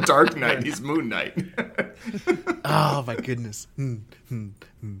 it's not the Dark Knight. He's Moon Knight. Oh my goodness.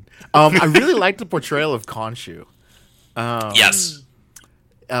 I really liked the portrayal of Khonshu. Yes.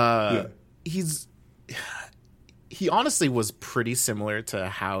 He honestly was pretty similar to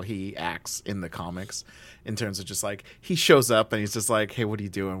how he acts in the comics, in terms of just like he shows up and he's just like, "Hey, what are you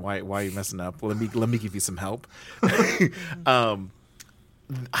doing? Why are you messing up? Let me give you some help."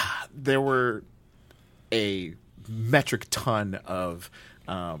 There were a metric ton of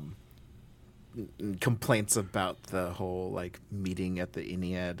complaints about the whole like meeting at the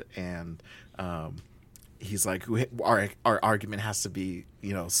Ennead, and he's like, our argument has to be,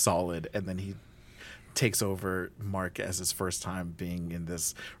 you know, solid, and then he takes over Mark as his first time being in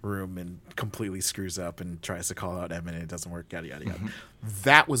this room and completely screws up and tries to call out Emmett and it doesn't work, yada yada yada.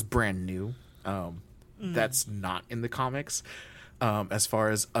 That was brand new. That's not in the comics. As far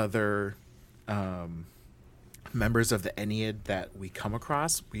as other members of the Ennead that we come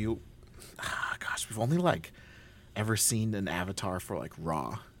across, we've only like ever seen an avatar for like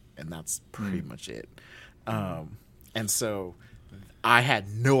Ra, and that's pretty much it. And so I had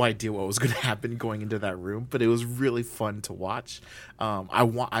no idea what was going to happen going into that room, but it was really fun to watch. I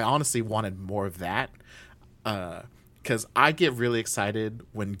honestly wanted more of that, because I get really excited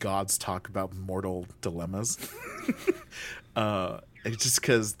when gods talk about mortal dilemmas. It's just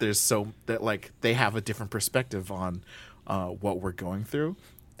because they have a different perspective on what we're going through.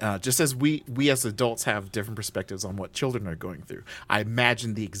 Just as we as adults have different perspectives on what children are going through. I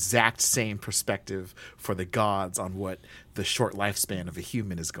imagine the exact same perspective for the gods on what the short lifespan of a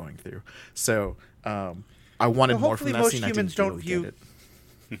human is going through. So I wanted more from that scene.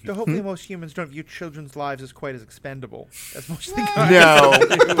 Hopefully most humans don't view children's lives as quite as expendable as most of the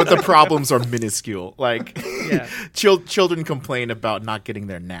gods. No, but the problems are minuscule. Like, children complain about not getting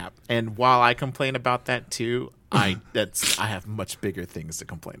their nap. And while I complain about that too, I have much bigger things to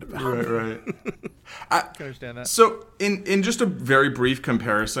complain about. Right. I can understand that. So, in just a very brief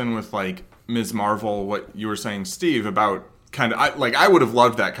comparison with like Ms. Marvel, what you were saying, Steve, about kind of I would have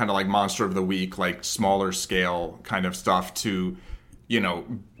loved that kind of like Monster of the Week, like smaller scale kind of stuff to, you know,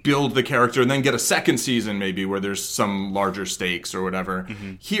 build the character and then get a second season maybe where there's some larger stakes or whatever.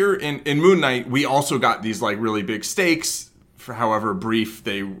 Here in Moon Knight, we also got these like really big stakes. For however brief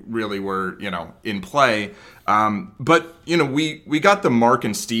they really were, you know, in play. But, you know, we got the Mark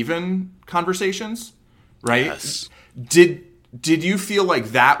and Steven conversations, right? Yes. Did you feel like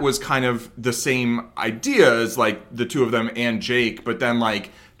that was kind of the same idea as, like, the two of them and Jake, but then, like,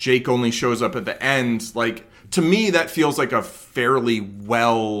 Jake only shows up at the end? Like, to me, that feels like a fairly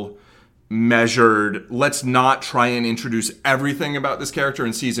well measured, let's not try and introduce everything about this character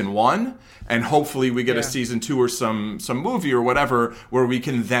in season one, and hopefully we get a season two or some movie or whatever where we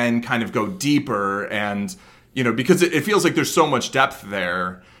can then kind of go deeper, and, you know, because it feels like there's so much depth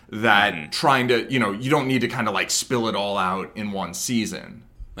there that trying to, you know, you don't need to kind of like spill it all out in one season.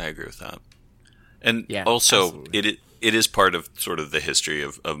 I agree with that. And Yeah, also absolutely. it is part of sort of the history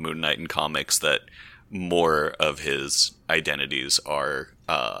of Moon Knight in comics that more of his identities are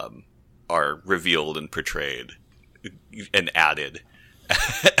revealed and portrayed and added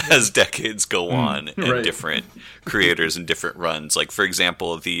as decades go on, and right. different creators and different runs. Like, for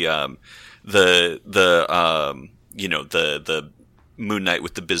example, the the Moon Knight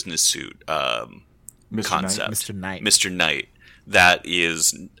with the business suit concept, Mr. Knight, that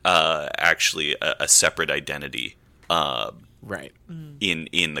is actually a separate identity, right?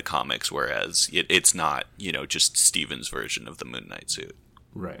 In the comics, whereas it's not just Steven's version of the Moon Knight suit,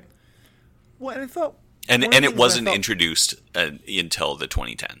 right? Well, and I thought, and it wasn't introduced until the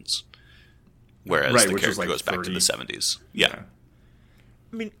 2010s, whereas the character goes back to the 70s. Yeah.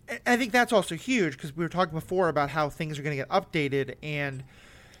 I mean, I think that's also huge because we were talking before about how things are going to get updated, and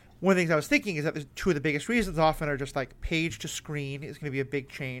one of the things I was thinking is that two of the biggest reasons often are just like page to screen is going to be a big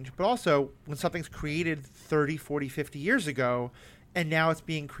change, but also when something's created 30, 40, 50 years ago, and now it's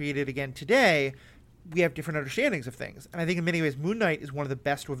being created again today, we have different understandings of things. And I think in many ways Moon Knight is one of the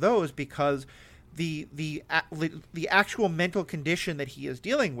best of those because the actual mental condition that he is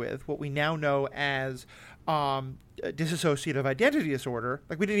dealing with, what we now know as dissociative identity disorder,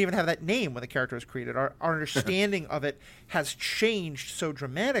 like we didn't even have that name when the character was created. Our understanding of it has changed so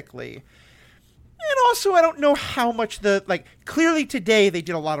dramatically. And also, I don't know how much clearly today they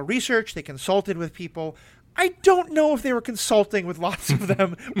did a lot of research, they consulted with people. I don't know if they were consulting with lots of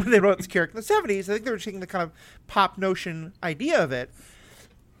them when they wrote this character in the 70s. I think they were taking the kind of pop notion idea of it.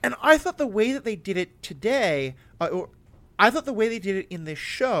 And I thought the way that they did it today, I thought the way they did it in this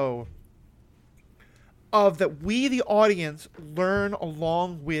show, of that we, the audience, learn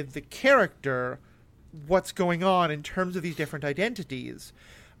along with the character what's going on in terms of these different identities.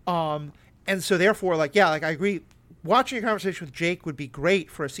 And so therefore, I agree, watching a conversation with Jake would be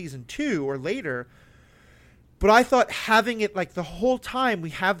great for a season 2 or later. But I thought having it the whole time,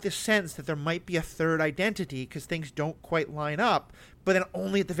 we have this sense that there might be a third identity because things don't quite line up. But then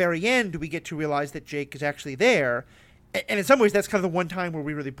only at the very end do we get to realize that Jake is actually there. And in some ways, that's kind of the one time where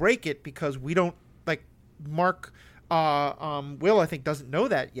we really break it because we don't, Mark Will, I think, doesn't know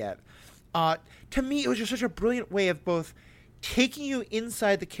that yet. To me, it was just such a brilliant way of both taking you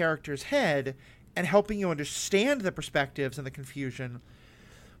inside the character's head and helping you understand the perspectives and the confusion,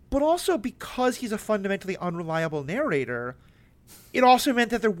 but also because he's a fundamentally unreliable narrator, it also meant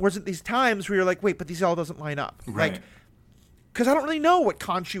that there wasn't these times where you're like, wait, but these all doesn't line up. Right. Because I don't really know what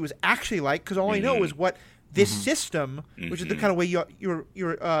Khonshu is actually like, because all I know is what this system, which is the kind of way you're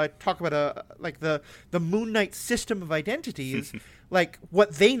talk about the Moon Knight system of identities,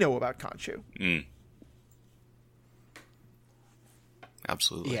 what they know about Khonshu.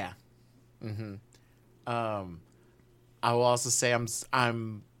 Absolutely. Yeah. I will also say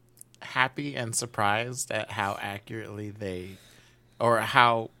I'm happy and surprised at how accurately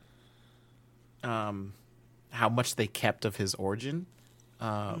how much they kept of his origin.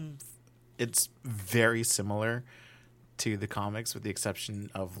 It's very similar to the comics, with the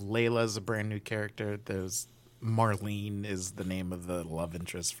exception of Layla's a brand new character. There's Marlene is the name of the love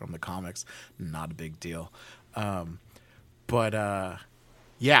interest from the comics. Not a big deal. But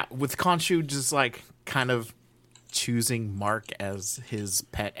with Khonshu just kind of choosing Mark as his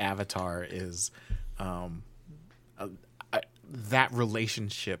pet avatar is that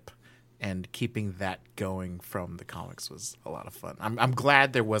relationship and keeping that going from the comics was a lot of fun. I'm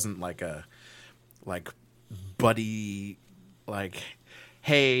glad there wasn't a buddy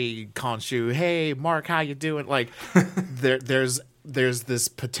hey Khonshu, hey Mark, how you doing? There's this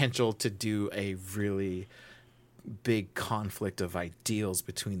potential to do a really big conflict of ideals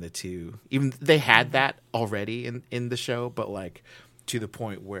between the two. Even they had that already in the show, but to the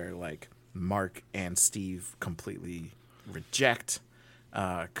point where Mark and Steve completely reject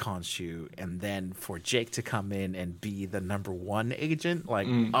Khonshu, and then for Jake to come in and be the number one agent,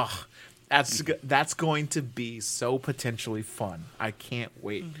 that's going to be so potentially fun. I can't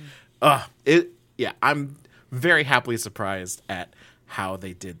wait. I'm very happily surprised at how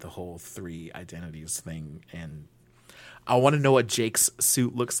they did the whole 3 identities thing, and I want to know what Jake's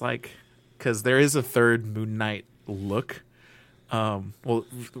suit looks like, because there is a third Moon Knight look.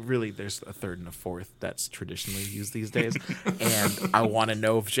 Really, there's a third and a fourth that's traditionally used these days, and I want to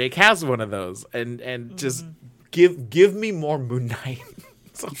know if Jake has one of those, and just give me more Moon Knight.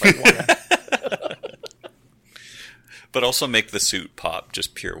 That's all I want. But also make the suit pop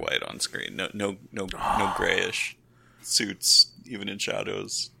just pure white on screen. No grayish suits, even in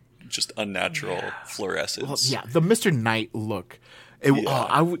shadows. Just unnatural fluorescence. Well, the Mr. Knight look.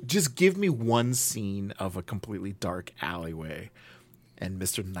 I would just give me one scene of a completely dark alleyway and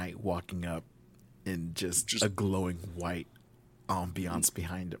Mr. Knight walking up in just a glowing white ambiance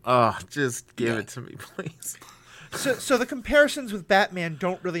behind him. Just give it to me, please. So the comparisons with Batman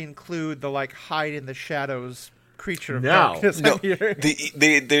don't really include the hide in the shadows creature of darkness. No.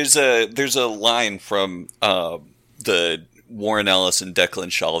 There's a line from the Warren Ellis and Declan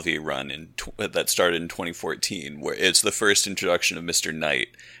Shalvey run that started in 2014, where it's the first introduction of Mr. Knight,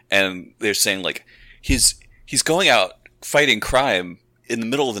 and they're saying like he's going out fighting crime in the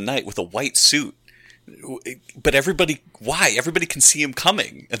middle of the night with a white suit, but why? Everybody can see him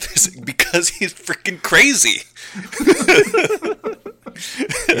coming because he's freaking crazy.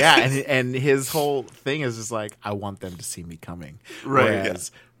 Yeah, and his whole thing is just like, I want them to see me coming. Right.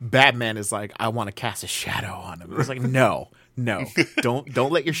 Whereas Batman is like, I want to cast a shadow on him. It's like, no,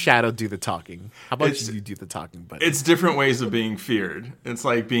 don't let your shadow do the talking. How about you do the talking? But It's different ways of being feared. It's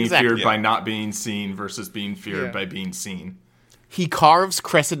like being feared by not being seen versus being feared by being seen. He carves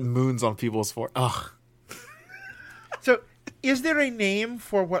crescent moons on people's forehead. Ugh. So, is there a name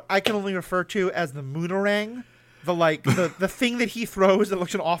for what I can only refer to as the Moonerang? The thing that he throws that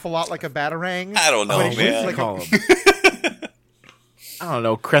looks an awful lot like a batarang. I don't know, but it's man. like Call him. I don't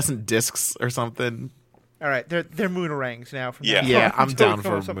know, crescent discs or something. all right, they're Moonerangs now. From now Yeah, on. I'm Until down we for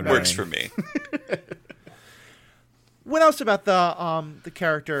come up with something Moonerang. better. Works for me. What else about the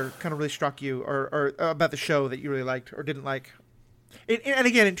character kind of really struck you, or about the show that you really liked or didn't like? And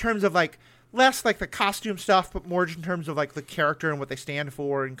again, in terms of like less like the costume stuff, but more just in terms of like the character and what they stand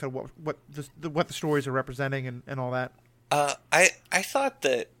for and kind of what the stories are representing and all that. I thought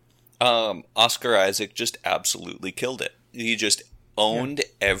that Oscar Isaac just absolutely killed it. He just owned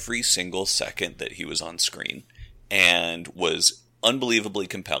every single second that he was on screen and was unbelievably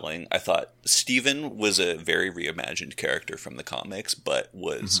compelling. I thought Steven was a very reimagined character from the comics, but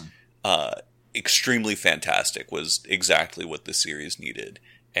was extremely fantastic, was exactly what the series needed,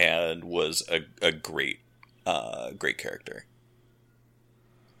 and was a great character.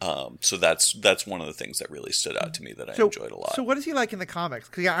 So that's one of the things that really stood out to me that I enjoyed a lot. So what is he like in the comics?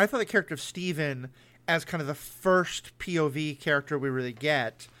 Because I thought the character of Steven, as kind of the first POV character we really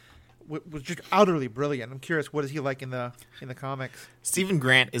get, was just utterly brilliant. I'm curious, what is he like in the comics? Stephen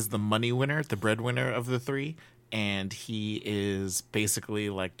Grant is the money winner, the breadwinner of the three, and he is basically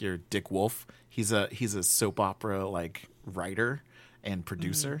like your Dick Wolf. He's a soap opera like writer and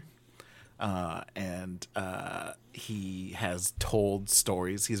producer. And he has told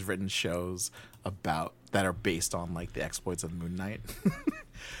stories. He's written shows that are based on like the exploits of Moon Knight.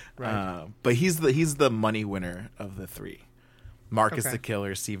 Right. But he's the money winner of the three. Mark is the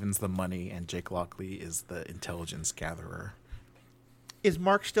killer, Steven's the money, and Jake Lockley is the intelligence gatherer. Is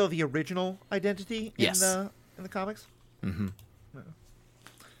Mark still the original identity in Yes. the comics? Mm-hmm.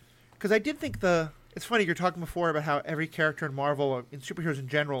 Because I did think it's funny, you're talking before about how every character in Marvel, in superheroes in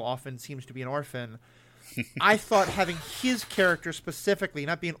general, often seems to be an orphan. I thought having his character specifically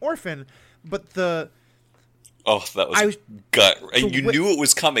not be an orphan, but Oh, that was gut. And you knew it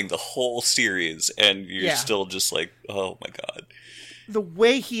was coming the whole series, and you're still just like, oh my god. The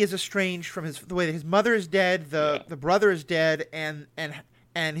way he is estranged from the way that his mother is dead, the brother is dead, and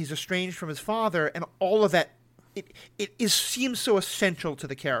he's estranged from his father, and all of that, it seems so essential to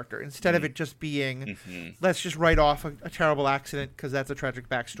the character instead of it just being, let's just write off a terrible accident because that's a tragic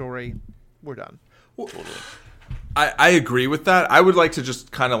backstory. We're done. Totally. I agree with that. I would like to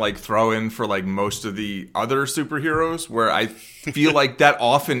just kind of like throw in for like most of the other superheroes where I feel like that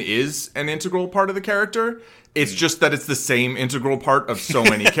often is an integral part of the character. It's just that it's the same integral part of so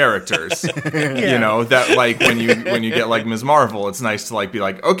many characters. You know, that like when you get like Ms. Marvel, it's nice to like be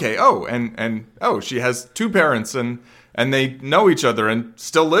like, okay, and she has two parents and they know each other and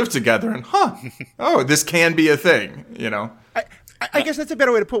still live together and this can be a thing, you know. I guess that's a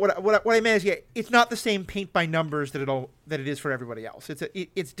better way to put what I meant is it's not the same paint by numbers that it is for everybody else.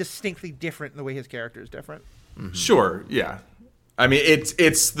 It's distinctly different in the way his character is different. Mm-hmm. Sure, yeah. I mean, it's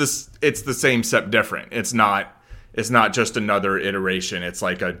the same except different. It's not just another iteration. It's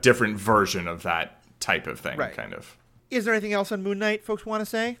like a different version of that type of thing, kind of. Is there anything else on Moon Knight folks want to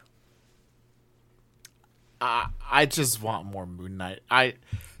say? I just want more Moon Knight. I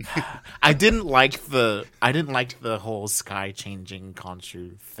didn't like the whole sky changing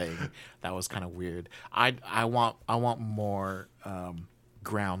Khonshu thing. That was kind of weird. I want more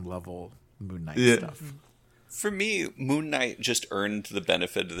ground level Moon Knight stuff. For me, Moon Knight just earned the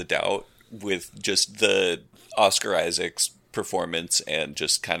benefit of the doubt with just the Oscar Isaac's performance and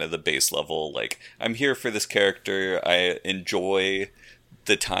just kind of the base level. Like, I'm here for this character. I enjoy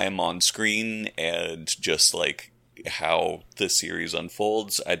the time on screen and just like how the series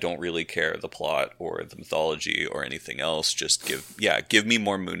unfolds. I don't really care the plot or the mythology or anything else. Just give me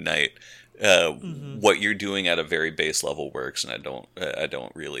more Moon Knight. What you're doing at a very base level works, and I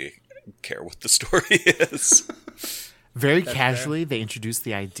don't really care what the story is. Very casually, they introduced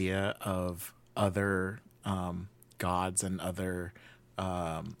the idea of other gods and other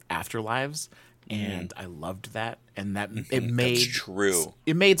afterlives, and I loved that. And that it made That's true.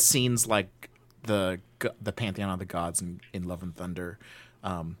 It made scenes like the Pantheon of the Gods in Love and Thunder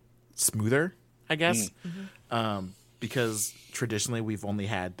smoother, I guess. Because traditionally we've only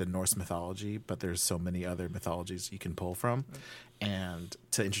had the Norse mythology, but there's so many other mythologies you can pull from. And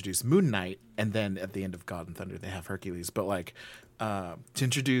to introduce Moon Knight, and then at the end of God and Thunder they have Hercules. But like to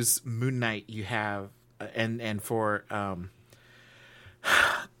introduce Moon Knight, you have and for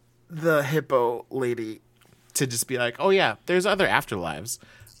the hippo lady to just be like, oh yeah, there's other afterlives,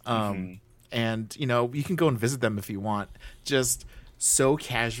 and you know you can go and visit them if you want. Just so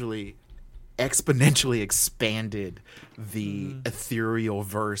casually, exponentially expanded the ethereal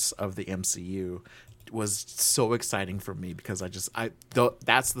verse of the MCU was so exciting for me because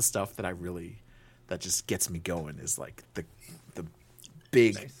that's the stuff that just gets me going, is like the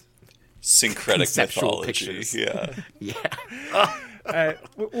big Syncretic conceptual mythology. pictures. Yeah. All right,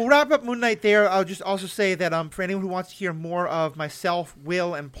 we'll wrap up Moon Knight there. I'll just also say that for anyone who wants to hear more of myself,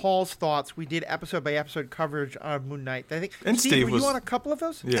 Will, and Paul's thoughts, we did episode by episode coverage of Moon Knight. I think And Steve, Steve were was- you on a couple of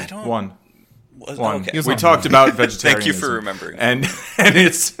those? Yeah, I don't- one. Okay. We talked about vegetarianism. Thank you for remembering. And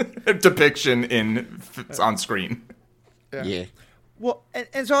its depiction on screen. Yeah. Well,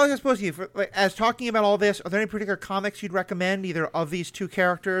 and so I was supposed to you, as talking about all this, are there any particular comics you'd recommend, either of these two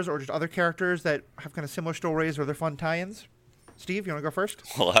characters or just other characters that have kind of similar stories or they're fun tie-ins? Steve, you want to go first?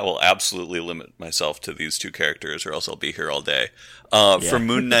 Well, I will absolutely limit myself to these two characters, or else I'll be here all day. For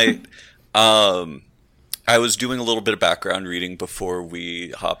Moon Knight, I was doing a little bit of background reading before we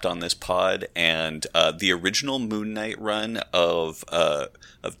hopped on this pod, and the original Moon Knight run of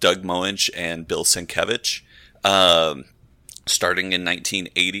Doug Moench and Bill Sienkiewicz, starting in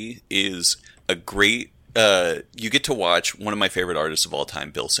 1980, is a great. You get to watch one of my favorite artists of all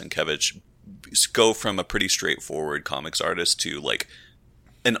time, Bill Sienkiewicz, go from a pretty straightforward comics artist to like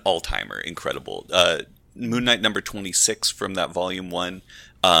an all-timer. Incredible. Moon Knight number 26 from that volume 1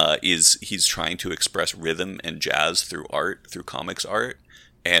 is he's trying to express rhythm and jazz through art, through comics art,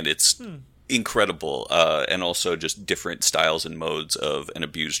 and it's incredible. And also just different styles and modes of an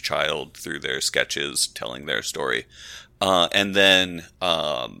abused child through their sketches telling their story. And then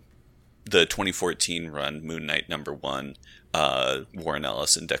the 2014 run, Moon Knight number 1, Warren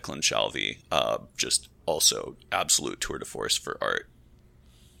Ellis and Declan Shalvey, just also absolute tour de force for art.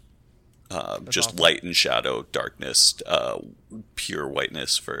 Just awesome. light and shadow, darkness, pure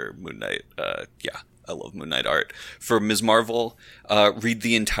whiteness for Moon Knight. Yeah, I love Moon Knight art. For Ms. Marvel, read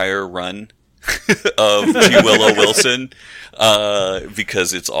the entire run of G. Willow Wilson,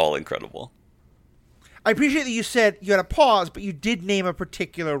 because it's all incredible. I appreciate that you said you had a pause, but you did name a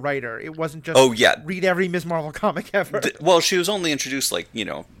particular writer. It wasn't just read every Ms. Marvel comic ever. Well, she was only introduced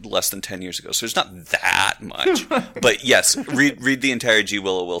less than 10 years ago, so there's not that much. But yes, read the entire G.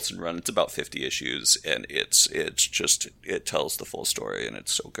 Willow Wilson run. It's about 50 issues, and it tells the full story, and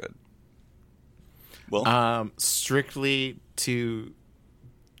it's so good. Well, Strictly to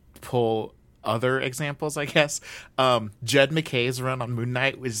pull other examples, I guess. Jed McKay's run on Moon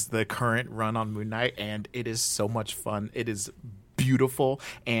Knight was the current run on Moon Knight, and it is so much fun. It is beautiful,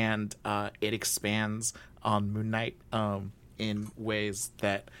 and it expands on Moon Knight in ways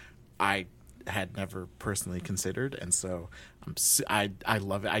that I had never personally considered, and so I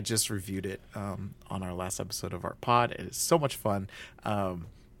love it. I just reviewed it on our last episode of our pod. It is so much fun.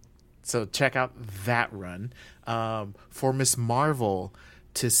 So check out that run. For Ms. Marvel,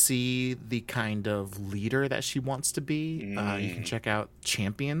 to see the kind of leader that she wants to be, you can check out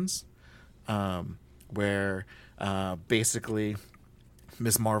Champions, where basically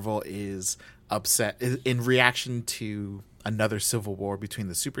Ms. Marvel is upset in reaction to another civil war between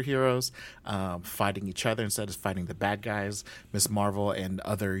the superheroes, fighting each other instead of fighting the bad guys. Ms. Marvel and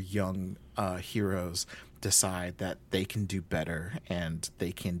other young heroes decide that they can do better and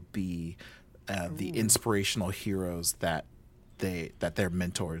they can be the inspirational heroes that their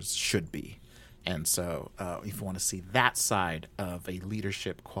mentors should be. And so if you want to see that side of a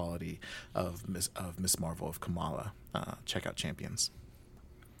leadership quality of Miss Marvel, of Kamala, check out Champions.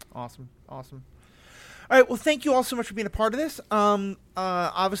 Awesome. All right, well, thank you all so much for being a part of this.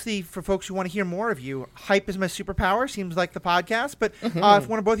 Obviously, for folks who want to hear more of you, Hype is My Superpower seems like the podcast, but if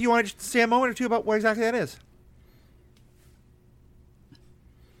one or both of you want to just say a moment or two about what exactly that is.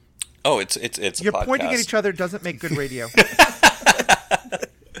 it's a You're podcast. pointing at each other doesn't make good radio.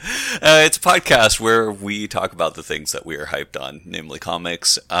 It's a podcast where we talk about the things that we are hyped on, namely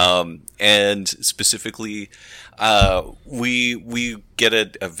comics, and specifically, we get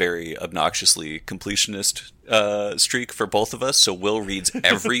a very obnoxiously completionist streak for both of us. So Will reads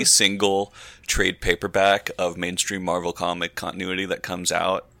every single trade paperback of mainstream Marvel comic continuity that comes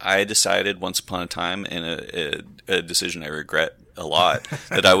out. I decided once upon a time, in a decision I regret a lot,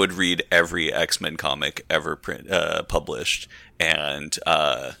 that I would read every X-Men comic ever published. And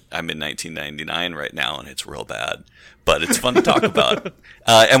I'm in 1999 right now, and it's real bad. But it's fun to talk about.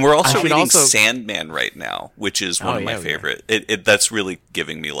 And we're also reading Sandman right now, which is one of my favorite. That's really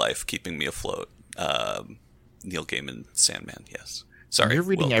giving me life, keeping me afloat. Neil Gaiman, Sandman, yes. Sorry. You're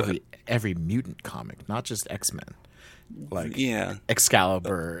reading every mutant comic, not just X-Men. Like yeah.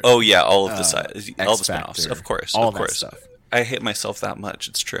 Excalibur. Oh, yeah, all of the all the spin-offs, of course. All of that course. stuff. I hate myself that much.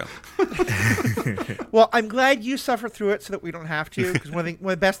 It's true. Well, I'm glad you suffer through it so that we don't have to, because one of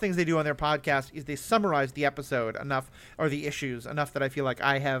the best things they do on their podcast is they summarize the episode enough, or the issues enough, that I feel like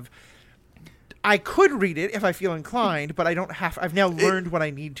I could read it if I feel inclined, but I don't have. I've now learned what I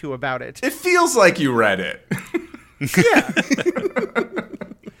need to about it. It feels like you read it. Yeah.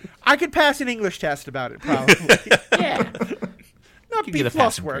 I could pass an English test about it, probably. Yeah. Not You B get a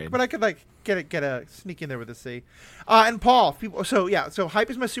plus passing work, grade. but I could get a sneak in there with a C. And Paul, people. So hype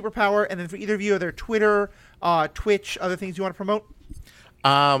is my superpower. And then for either of you, are there Twitter, Twitch, other things you want to promote?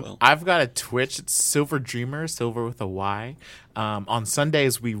 I've got a Twitch. It's Silver Dreamer, Silver with a Y. On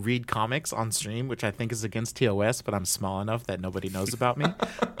Sundays, we read comics on stream, which I think is against TOS, but I'm small enough that nobody knows about me.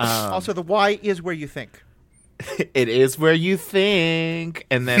 Also, the Y is where you think. It is where you think.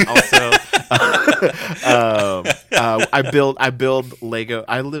 And then also, I build Lego.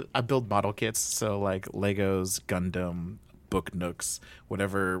 I build model kits. So like Legos, Gundam, Book Nooks,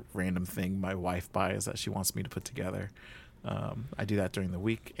 whatever random thing my wife buys that she wants me to put together. I do that during the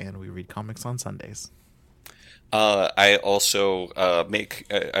week, and we read comics on Sundays. I also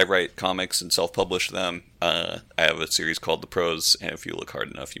I write comics and self-publish them. I have a series called The Pros, and if you look hard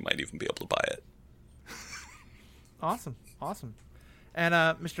enough, you might even be able to buy it. Awesome. And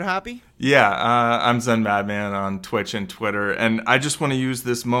Mr. Happy? Yeah, I'm Zen Madman on Twitch and Twitter, and I just want to use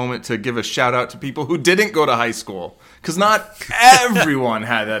this moment to give a shout out to people who didn't go to high school, because not everyone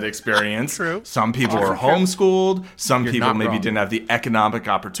had that experience. True. Some people were homeschooled. Some You're people not maybe wrong. didn't have the economic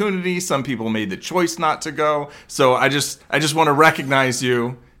opportunity. Some people made the choice not to go. So I just want to recognize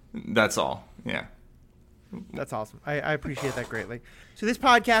you. That's all. Yeah. That's awesome. I appreciate that greatly. So this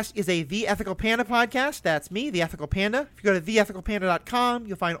podcast is a The Ethical Panda podcast. That's me, The Ethical Panda. If you go to theethicalpanda.com,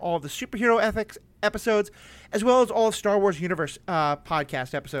 you'll find all of the superhero ethics episodes, as well as all of Star Wars Universe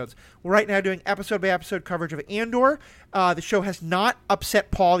podcast episodes. We're right now doing episode-by-episode coverage of Andor. The show has not upset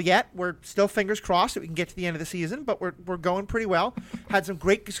Paul yet. We're still fingers crossed that we can get to the end of the season, but we're going pretty well. Had some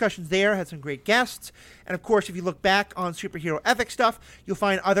great discussions there, had some great guests. And, of course, if you look back on superhero ethics stuff, you'll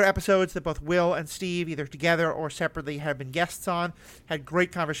find other episodes that both Will and Steve, either together or separately, have been guests on, had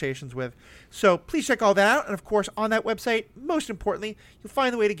great conversations with. So please check all that out. And, of course, on that website, most importantly, you'll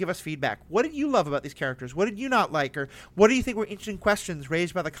find the way to give us feedback. What did you love about these characters? What did you not like? Or what do you think were interesting questions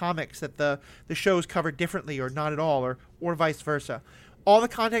raised by the comics that the shows covered differently or not at all, or vice versa? All the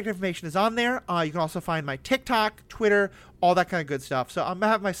contact information is on there. You can also find my TikTok, Twitter, all that kind of good stuff. So I'm going to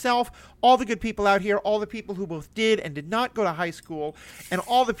have myself, all the good people out here, all the people who both did and did not go to high school, and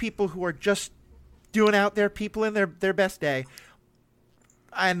all the people who are just doing out there, people in their best day.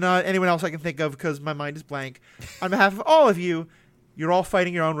 And anyone else I can think of, because my mind is blank. On behalf of all of you, you're all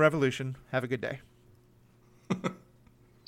fighting your own revolution. Have a good day.